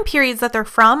time periods that they're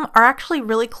from are actually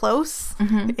really close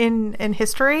in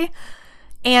history.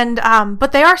 And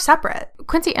but they are separate.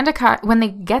 Quincy Endicott, when they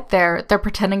get there, they're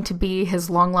pretending to be his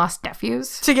long-lost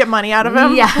nephews. To get money out of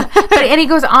him. Yeah. And he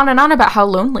goes on and on about how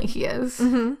lonely he is.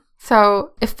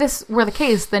 So if this were the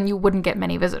case, then you wouldn't get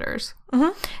many visitors.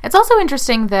 It's also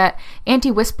interesting that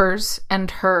Auntie Whispers and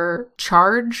her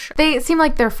charge, they seem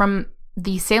like they're from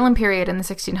the Salem period in the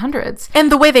 1600s. And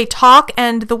the way they talk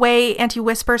and the way Auntie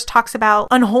Whispers talks about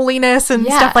unholiness and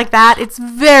stuff like that, it's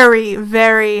very,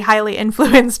 very highly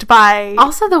influenced by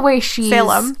also the way she's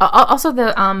Salem. Also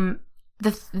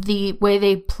the way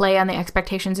they play on the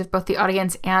expectations of both the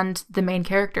audience and the main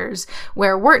characters,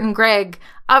 where Wirt and Greg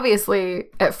obviously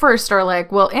at first are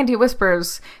like, well, Auntie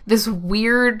Whispers, this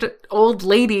weird old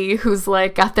lady who's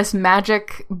like got this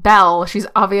magic bell, she's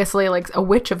obviously like a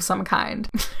witch of some kind.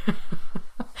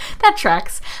 That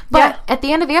tracks. But at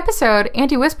the end of the episode,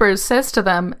 Auntie Whispers says to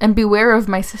them, and beware of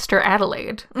my sister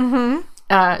Adelaide.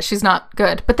 She's not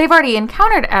good. But they've already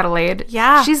encountered Adelaide.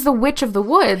 Yeah. She's the witch of the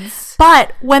woods.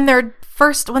 But when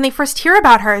they first hear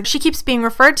about her, she keeps being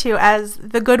referred to as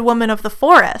the good woman of the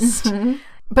forest.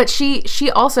 But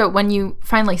she also, when you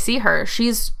finally see her,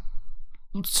 she's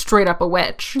straight up a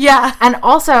witch. Yeah. And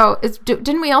also,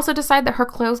 didn't we also decide that her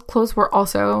clothes were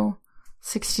also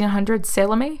 1600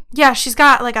 Salem-y? Yeah, she's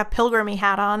got like a pilgrimy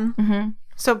hat on.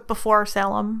 So before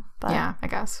Salem. But yeah, I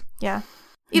guess. Yeah.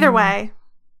 Either way,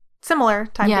 similar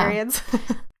time periods.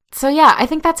 So yeah, I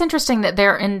think that's interesting that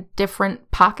they're in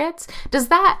different pockets. Does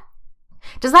that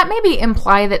maybe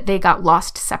imply that they got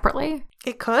lost separately?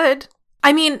 It could.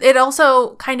 I mean, it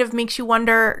also kind of makes you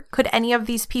wonder, could any of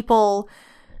these people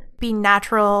be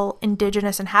natural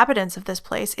indigenous inhabitants of this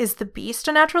place? Is the beast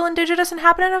a natural indigenous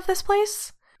inhabitant of this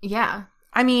place? Yeah.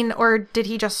 I mean, or did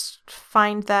he just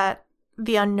find that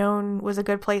the unknown was a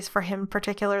good place for him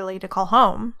particularly to call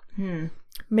home?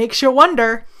 Makes you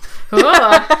wonder.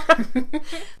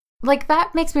 Like,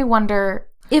 that makes me wonder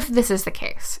if this is the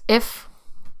case. If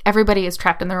everybody is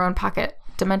trapped in their own pocket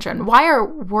dimension, why are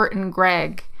Wirt and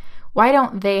Greg, why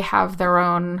don't they have their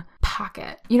own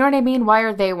pocket? You know what I mean? Why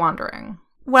are they wandering?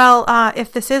 Well,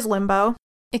 if this is limbo,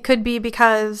 it could be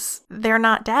because they're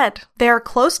not dead. They're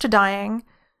close to dying.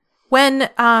 When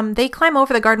they climb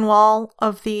over the garden wall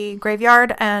of the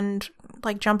graveyard and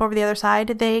like jump over the other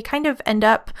side, they kind of end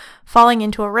up falling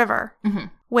into a river,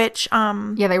 which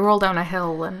Yeah, they roll down a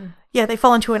hill and... Yeah, they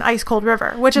fall into an ice cold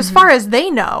river, which as far as they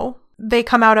know, they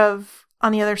come out of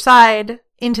on the other side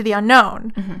into the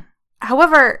unknown.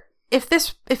 However, if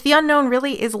the unknown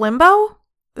really is limbo,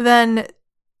 then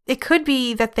it could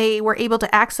be that they were able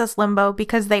to access limbo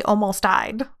because they almost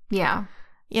died. Yeah.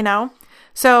 You know?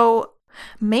 So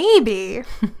maybe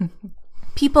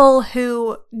people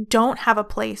who don't have a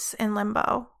place in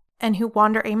limbo and who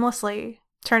wander aimlessly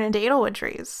turn into Edelwood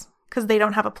trees because they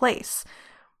don't have a place.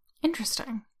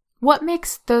 Interesting. What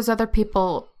makes those other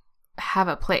people have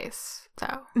a place,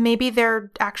 though? Maybe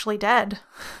they're actually dead,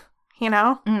 you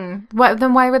know?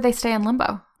 Then why would they stay in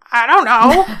limbo? I don't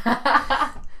know.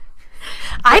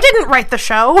 I didn't write the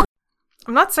show.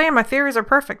 I'm not saying my theories are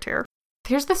perfect here.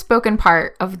 Here's the spoken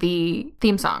part of the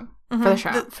theme song for the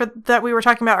show. That we were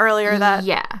talking about earlier, that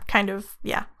Yeah. kind of,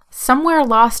 yeah. Somewhere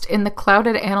lost in the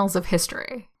clouded annals of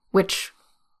history, which,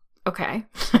 okay,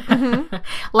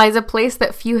 lies a place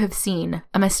that few have seen,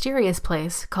 a mysterious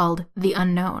place called the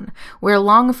Unknown, where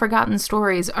long-forgotten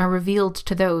stories are revealed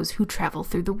to those who travel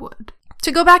through the wood.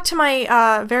 To go back to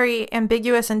my very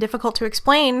ambiguous and difficult to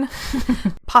explain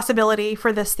possibility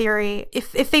for this theory,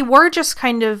 if they were just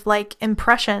kind of like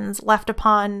impressions left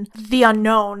upon the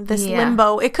unknown, this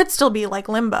limbo, it could still be like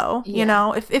limbo, you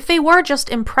know? If they were just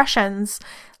impressions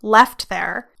left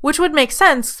there, which would make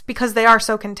sense because they are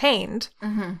so contained,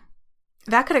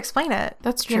 that could explain it.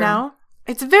 That's true. You know?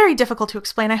 It's very difficult to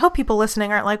explain. I hope people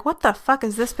listening aren't like, what the fuck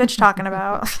is this bitch talking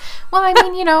about? Well, I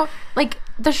mean, you know, like,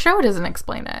 the show doesn't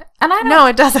explain it. And I don't... No,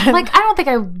 it doesn't. Like, I don't think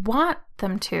I want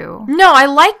them to. No, I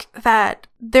like that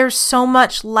there's so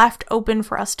much left open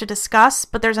for us to discuss,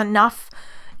 but there's enough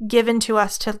given to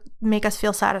us to make us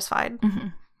feel satisfied.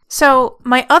 So,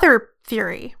 my other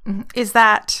theory is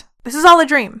that this is all a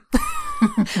dream,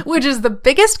 which is the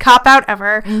biggest cop-out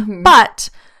ever, but...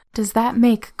 Does that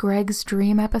make Greg's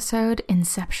dream episode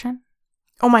Inception?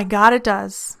 Oh my god, it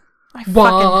does. I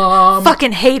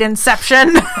fucking hate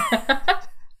Inception.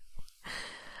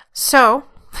 So,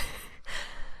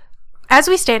 as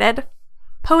we stated,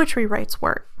 poetry writes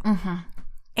work.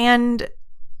 And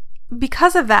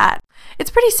because of that, it's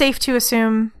pretty safe to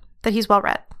assume that he's well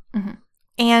read.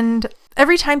 And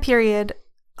every time period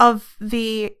of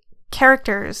the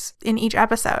characters in each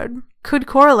episode could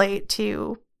correlate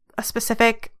to a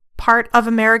specific part of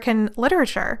American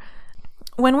literature.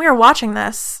 When we were watching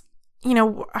this, you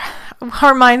know,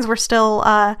 our minds were still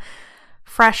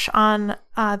fresh on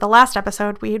the last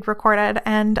episode we had recorded,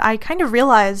 and I kind of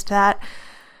realized that,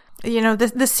 you know,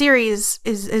 this series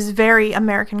is very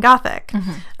American Gothic.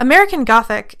 American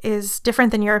Gothic is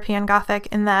different than European Gothic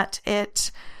in that it,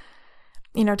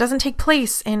 you know, doesn't take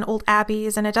place in old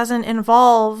abbeys, and it doesn't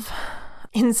involve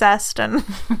incest, and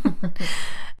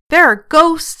there are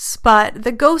ghosts, but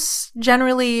the ghosts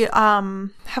generally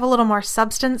have a little more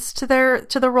substance to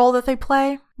the role that they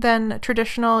play than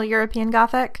traditional European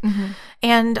Gothic.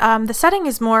 And the setting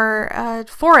is more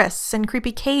forests and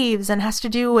creepy caves, and has to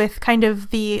do with kind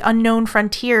of the unknown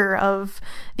frontier of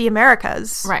the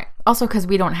Americas. Right. Also because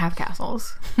we don't have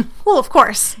castles. Well, of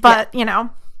course, but you know,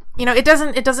 it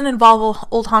doesn't involve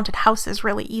old haunted houses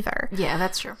really either. Yeah,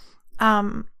 that's true.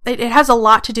 It has a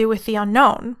lot to do with the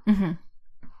unknown.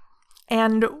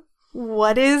 And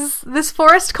what is this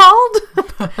forest called?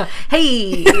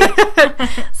 Hey!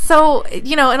 So,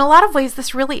 you know, in a lot of ways,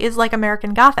 this really is like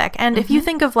American Gothic. And if you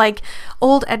think of like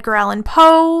old Edgar Allan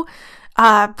Poe,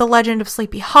 The Legend of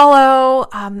Sleepy Hollow,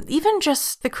 even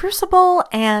just The Crucible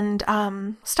and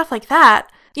stuff like that,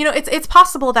 you know, it's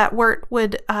possible that Wirt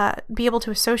would be able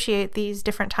to associate these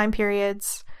different time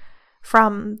periods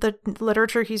from the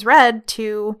literature he's read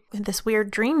to this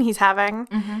weird dream he's having.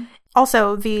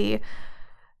 Also, the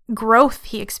growth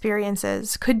he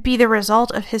experiences could be the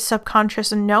result of his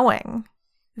subconscious knowing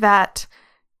that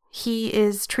he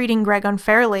is treating Greg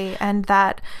unfairly, and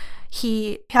that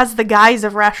he has the guise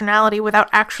of rationality without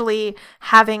actually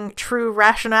having true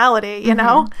rationality, you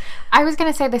know? I was going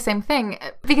to say the same thing,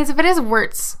 because if it is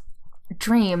Wirt's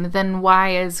dream, then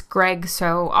why is Greg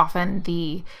so often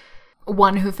the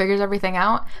one who figures everything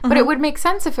out? But it would make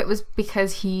sense if it was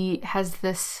because he has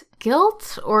this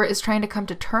guilt or is trying to come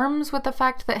to terms with the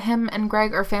fact that him and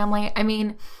Greg are family. I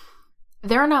mean,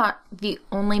 they're not the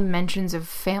only mentions of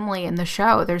family in the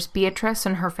show. There's Beatrice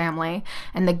and her family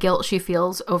and the guilt she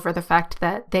feels over the fact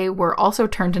that they were also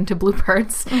turned into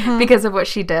bluebirds because of what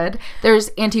she did. There's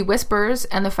Auntie Whispers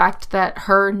and the fact that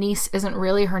her niece isn't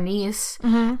really her niece.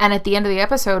 And at the end of the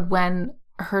episode, when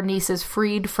her niece is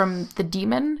freed from the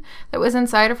demon that was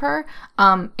inside of her,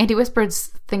 Auntie Whispers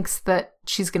thinks that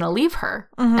she's gonna leave her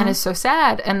and is so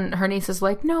sad, and her niece is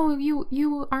like, no,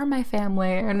 you are my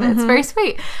family, and it's very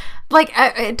sweet. Like,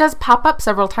 it does pop up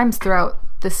several times throughout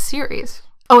this series.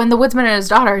 Oh, and the woodsman and his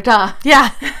daughter, duh.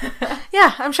 Yeah.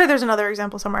 Yeah, I'm sure there's another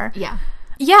example somewhere. Yeah.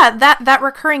 Yeah, that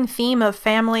recurring theme of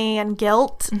family and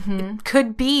guilt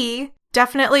could be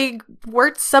definitely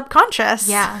Wirt's subconscious.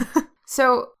 Yeah.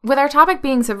 So, with our topic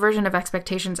being subversion of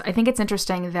expectations, I think it's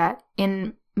interesting that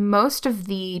in most of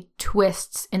the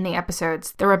twists in the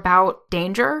episodes, they're about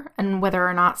danger and whether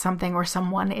or not something or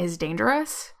someone is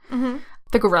dangerous.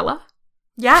 The gorilla.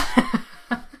 Yeah.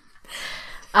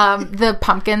 The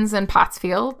pumpkins in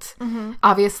Pottsfield.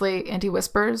 Obviously, Auntie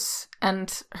Whispers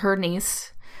and her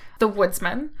niece. The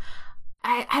woodsman.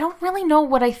 I don't really know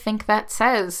what I think that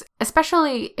says,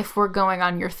 especially if we're going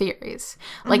on your theories.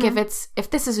 Like, if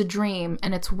this is a dream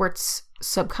and it's Wirt's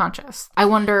subconscious, I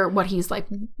wonder what he's, like,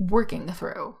 working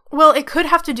through. Well, it could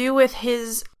have to do with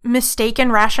his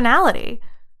mistaken rationality.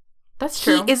 That's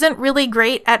true. He isn't really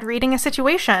great at reading a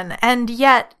situation, and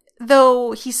yet,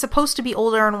 though he's supposed to be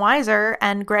older and wiser,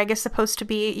 and Greg is supposed to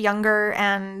be younger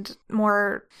and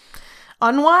more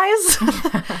unwise,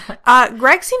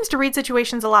 Greg seems to read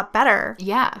situations a lot better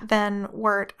than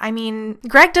Wirt. I mean,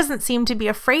 Greg doesn't seem to be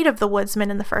afraid of the woodsman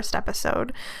in the first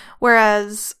episode,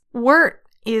 whereas Wirt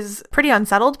is pretty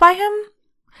unsettled by him.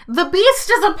 The beast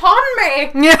is upon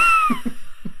me! Yeah.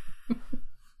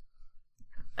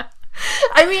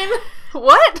 I mean,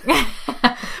 what?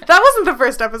 That wasn't the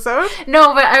first episode.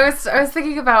 No, but I was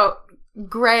thinking about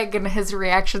Greg and his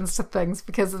reactions to things,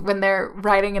 because when they're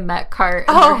riding in that cart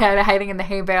and they're hiding in the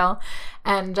hay bale,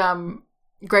 and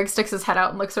Greg sticks his head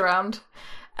out and looks around,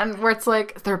 and Wirt's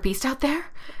like, is there a beast out there?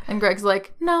 And Greg's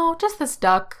like, no, just this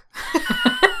duck.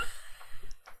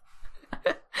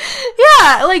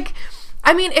 Yeah, like,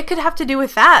 I mean, it could have to do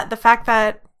with that, the fact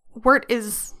that Wirt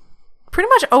is pretty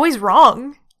much always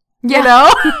wrong, you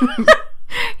know?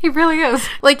 He really is.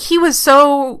 Like, he was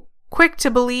so quick to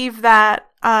believe that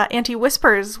Auntie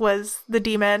Whispers was the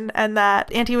demon and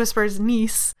that Auntie Whispers'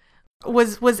 niece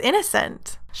was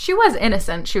innocent. She was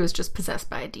innocent. She was just possessed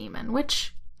by a demon,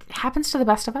 which happens to the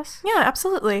best of us. Yeah,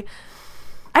 absolutely.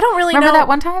 I don't really Remember know. that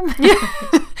one time? Yeah.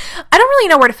 I don't really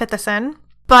know where to fit this in.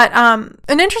 But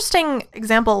an interesting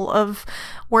example of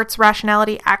Wirt's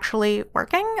rationality actually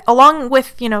working, along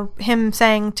with, you know, him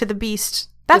saying to the beast,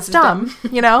 that's dumb,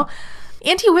 you know?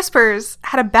 Auntie Whispers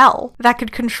had a bell that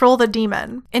could control the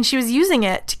demon, and she was using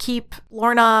it to keep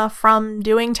Lorna from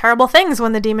doing terrible things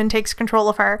when the demon takes control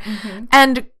of her.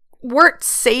 And Wirt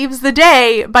saves the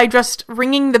day by just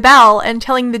ringing the bell and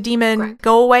telling the demon,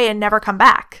 go away and never come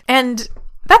back. And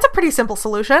that's a pretty simple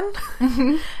solution,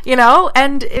 you know?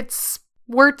 And it's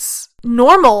Wirt's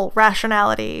normal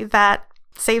rationality that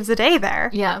saves the day there.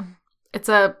 Yeah. It's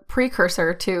a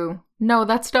precursor to, no,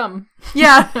 that's dumb.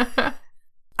 Yeah.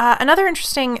 Another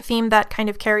interesting theme that kind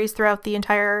of carries throughout the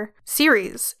entire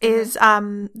series is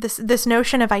this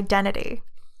notion of identity.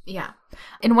 Yeah.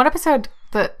 In one episode,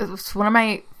 it was one of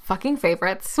my fucking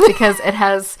favorites because it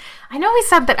has, I know we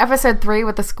said that episode 3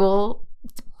 with the school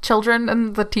children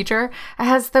and the teacher, it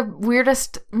has the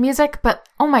weirdest music, but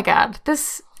oh my God,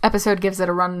 this episode gives it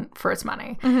a run for its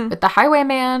money. With the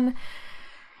highwayman,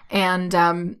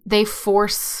 and they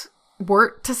force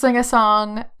Wirt to sing a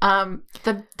song.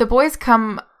 The boys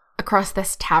come across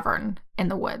this tavern in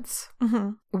the woods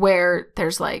where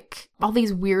there's like all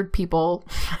these weird people.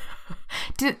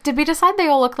 Did we decide they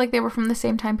all look like they were from the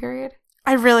same time period?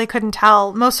 I really couldn't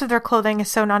tell. Most of their clothing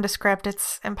is so nondescript,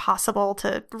 it's impossible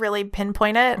to really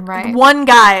pinpoint it. Right. One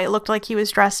guy looked like he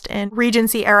was dressed in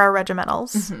Regency era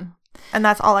regimentals. And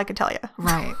that's all I could tell you.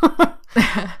 Right.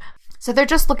 So they're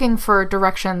just looking for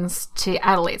directions to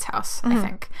Adelaide's house, I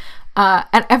think.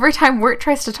 And every time Wirt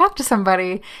tries to talk to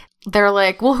somebody, they're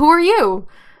like, well, who are you?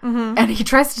 And he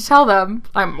tries to tell them,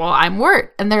 I'm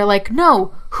Wirt. And they're like,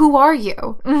 no, who are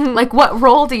you? Like, what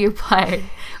role do you play?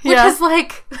 Which is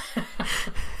like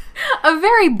a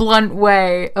very blunt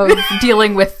way of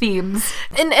dealing with themes.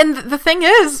 And the thing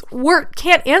is, Wirt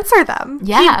can't answer them.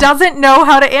 Yeah. He doesn't know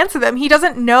how to answer them. He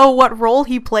doesn't know what role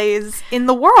he plays in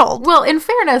the world. Well, in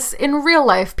fairness, in real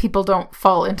life, people don't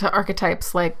fall into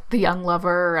archetypes like the young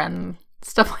lover and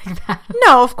stuff like that.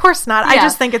 No, of course not. Yeah. I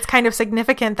just think it's kind of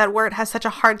significant that Wirt has such a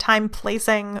hard time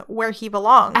placing where he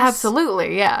belongs.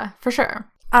 Absolutely, yeah, for sure.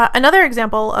 Another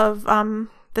example of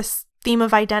this theme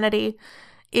of identity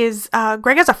is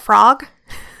Greg as a frog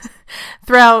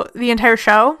throughout the entire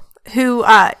show, who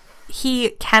he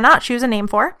cannot choose a name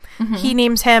for. Mm-hmm. He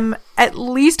names him at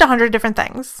least 100 different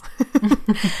things,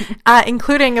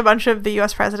 including a bunch of the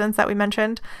U.S. presidents that we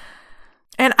mentioned.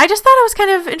 And I just thought it was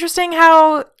kind of interesting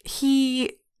how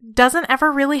he doesn't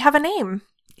ever really have a name.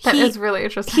 That is really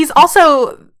interesting. He's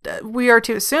also, we are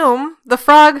to assume, the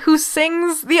frog who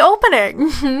sings the opening.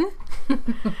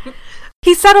 Mm-hmm.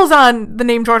 He settles on the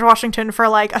name George Washington for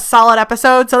like a solid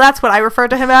episode, so that's what I refer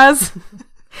to him as.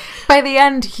 By the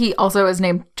end, he also is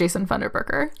named Jason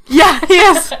Funderburker. Yeah, he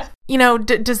is. You know,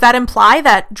 does that imply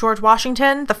that George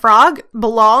Washington, the frog,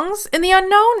 belongs in the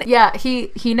unknown? Yeah,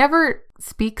 he never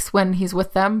speaks when he's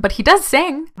with them, but he does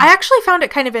sing. I actually found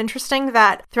it kind of interesting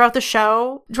that throughout the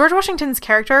show, George Washington's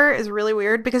character is really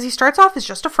weird because he starts off as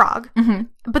just a frog, mm-hmm.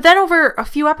 but then over a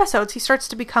few episodes, he starts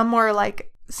to become more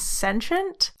like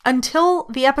sentient until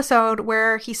the episode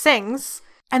where he sings,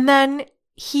 and then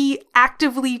he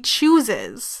actively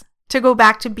chooses to go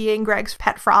back to being Greg's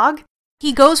pet frog.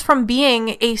 He goes from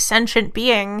being a sentient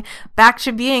being back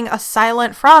to being a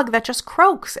silent frog that just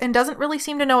croaks and doesn't really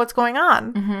seem to know what's going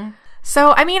on. Mm-hmm.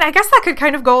 So, I mean, I guess that could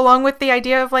kind of go along with the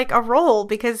idea of like a role,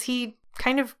 because he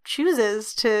kind of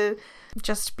chooses to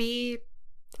just be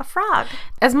a frog.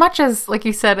 As much as, like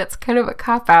you said, it's kind of a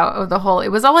cop-out of the whole, it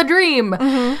was all a dream.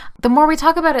 Mm-hmm. The more we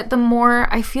talk about it, the more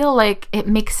I feel like it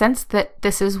makes sense that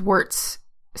this is Wirt's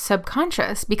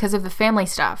subconscious because of the family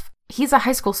stuff. He's a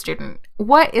high school student.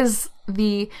 What is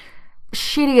the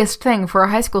shittiest thing for a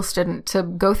high school student to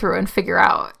go through and figure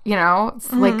out? You know, it's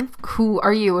mm-hmm. like, who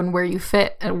are you and where you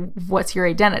fit and what's your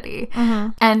identity?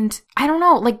 Mm-hmm. And I don't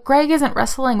know, like Greg isn't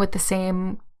wrestling with the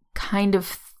same kind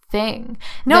of thing.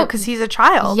 No, because he's a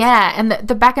child. Yeah, and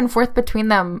the back and forth between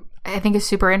them, I think, is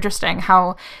super interesting.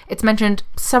 How it's mentioned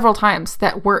several times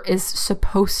that Wirt is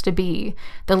supposed to be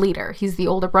the leader. He's the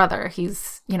older brother.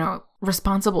 He's, you know,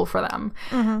 responsible for them.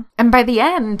 Mm-hmm. And by the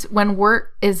end, when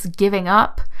Wirt is giving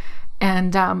up,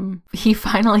 and he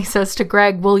finally says to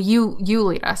Greg, well, you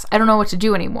lead us. I don't know what to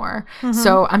do anymore. Mm-hmm.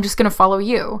 So I'm just going to follow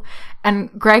you.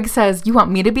 And Greg says, you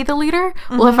want me to be the leader?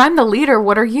 Mm-hmm. Well, if I'm the leader,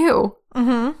 what are you?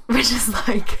 Mm-hmm. Which is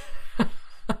like,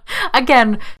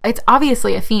 again, it's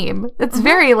obviously a theme. It's mm-hmm.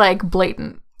 very like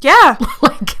blatant. Yeah.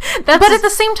 Like, but at the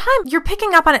same time, you're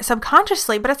picking up on it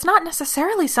subconsciously, but it's not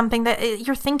necessarily something that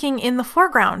you're thinking in the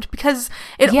foreground, because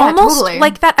it almost, totally.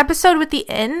 Like that episode with the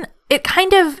inn, it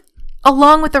kind of,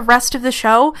 along with the rest of the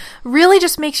show, really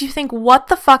just makes you think, what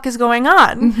the fuck is going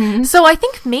on? Mm-hmm. So I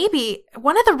think maybe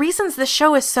one of the reasons this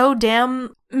show is so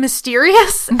damn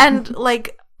mysterious and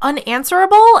like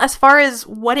unanswerable as far as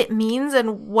what it means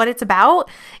and what it's about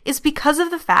is because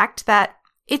of the fact that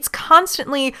it's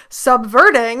constantly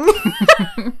subverting,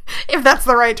 if that's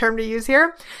the right term to use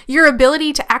here, your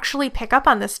ability to actually pick up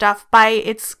on this stuff by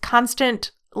its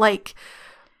constant, like,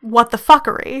 what the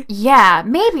fuckery. Yeah,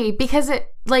 maybe, because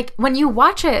it, like, when you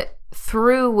watch it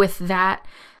through with that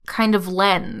kind of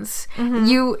lens, mm-hmm.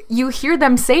 you hear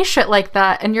them say shit like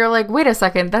that, and you're like, wait a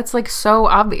second, that's, like, so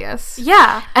obvious.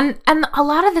 Yeah. And a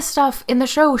lot of the stuff in the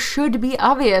show should be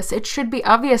obvious. It should be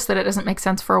obvious that it doesn't make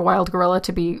sense for a wild gorilla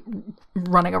to be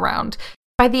running around.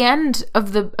 By the end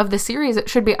of the series, it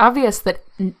should be obvious that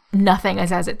nothing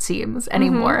is as it seems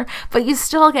anymore. Mm-hmm. But you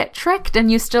still get tricked,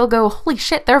 and you still go, holy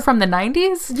shit, they're from the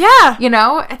 90s? Yeah. You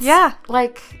know? It's yeah.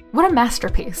 Like, what a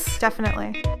masterpiece.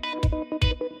 Definitely.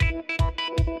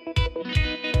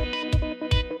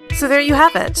 So there you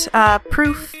have it.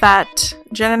 Proof that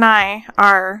Jen and I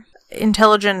are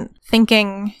intelligent,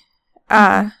 thinking,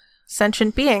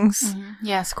 sentient beings. Mm-hmm.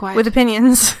 Yes, quite. With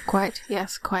opinions. Quite.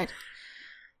 Yes, quite.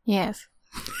 Yes.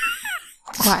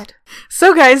 Quite.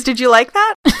 So, guys, did you like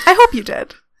that? I hope you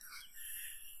did.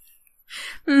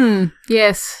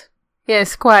 Yes.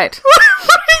 Yes, quite.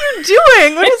 What are you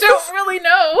doing? I don't really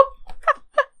know.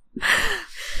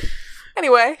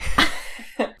 Anyway.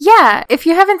 Yeah, if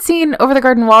you haven't seen Over the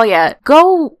Garden Wall yet,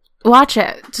 go watch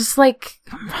it. Just like,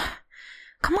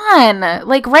 come on.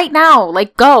 Like, right now.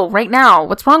 Like, go right now.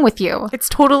 What's wrong with you? It's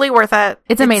totally worth it.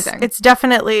 It's amazing. It's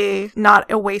definitely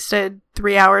not a wasted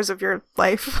 3 hours of your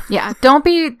life. Yeah, don't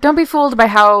be fooled by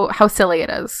how silly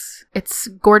it is. It's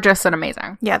gorgeous and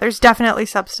amazing. Yeah, there's definitely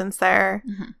substance there.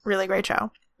 Mm-hmm. Really great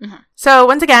show. Mm-hmm. So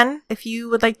once again, if you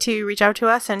would like to reach out to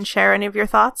us and share any of your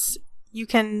thoughts, you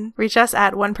can reach us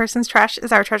at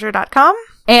onepersonstrashisourtreasure.com.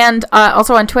 And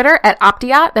also on Twitter at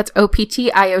Optiot, that's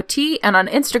OPTIOT, and on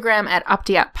Instagram at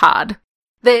OptiotPod.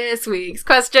 This week's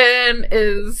question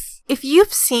is, if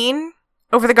you've seen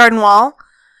Over the Garden Wall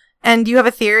and you have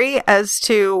a theory as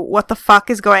to what the fuck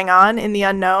is going on in the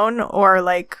unknown, or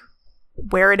like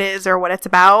where it is or what it's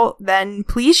about, then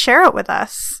please share it with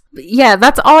us. Yeah,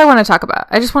 that's all I want to talk about.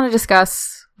 I just want to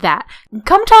discuss that.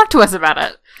 Come talk to us about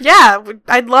it. Yeah,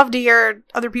 I'd love to hear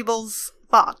other people's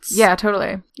thoughts. Yeah,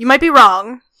 totally. You might be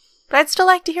wrong, but I'd still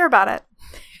like to hear about it.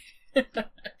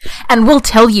 And we'll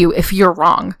tell you if you're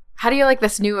wrong. How do you like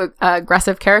this new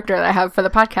aggressive character that I have for the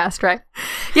podcast, right?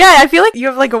 Yeah, I feel like you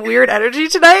have like a weird energy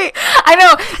tonight. I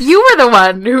know. You were the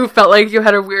one who felt like you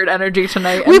had a weird energy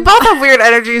tonight. We both have weird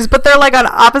energies, but they're like on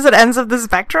opposite ends of the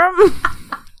spectrum.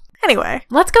 Anyway.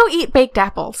 Let's go eat baked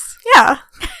apples. Yeah.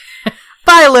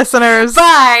 Bye, listeners.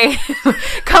 Bye.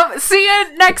 Come see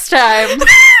you next time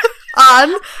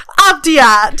on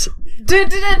Optiat.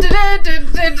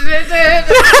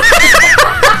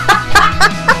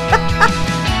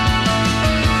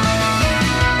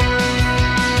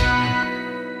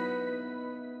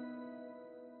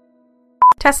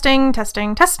 Testing.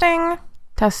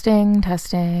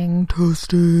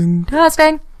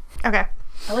 Okay.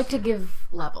 I like to give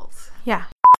levels. Yeah.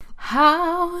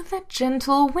 How the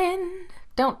gentle wind.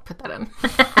 Don't put that in.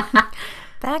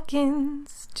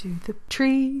 Beckons to the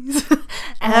trees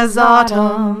as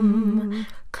autumn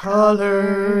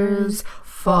colors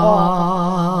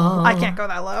fall. I can't go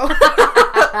that low.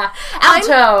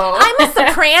 Alto. I'm a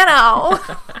soprano.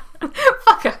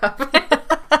 Fuck up.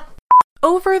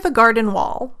 Over the garden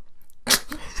wall.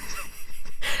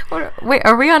 Wait,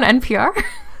 are we on NPR?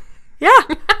 Yeah.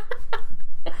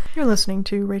 You're listening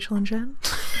to Rachel and Jen.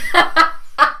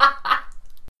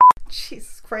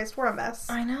 Jesus Christ, we're a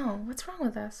mess. I know. What's wrong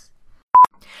with us?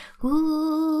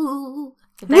 Ooh,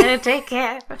 you better take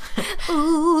care.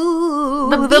 Ooh,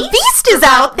 the beast is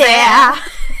out there.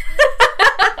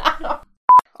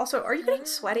 Also, are you getting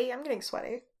sweaty? I'm getting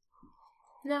sweaty.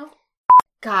 No.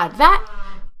 God, that...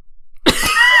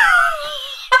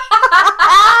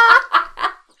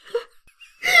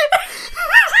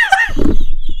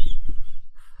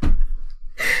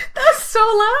 That's so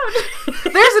loud.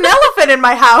 There's an elephant in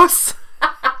my house.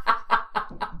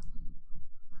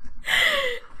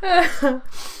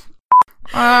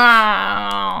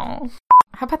 How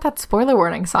about that spoiler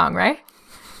warning song, right?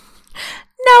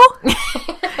 No.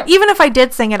 Even if I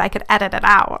did sing it, I could edit it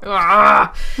out.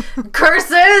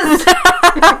 Curses!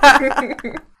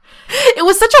 It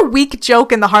was such a weak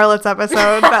joke in the Harlots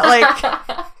episode that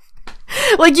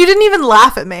like you didn't even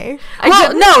laugh at me.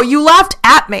 No, you laughed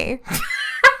at me.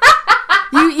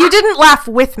 You didn't laugh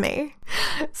with me.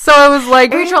 So I was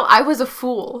like, Rachel, I was a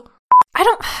fool. I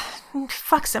don't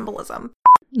fuck symbolism.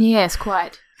 Yes,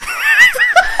 quite.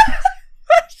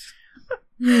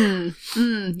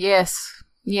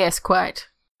 Yes, quite.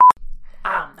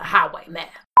 I'm the highwayman.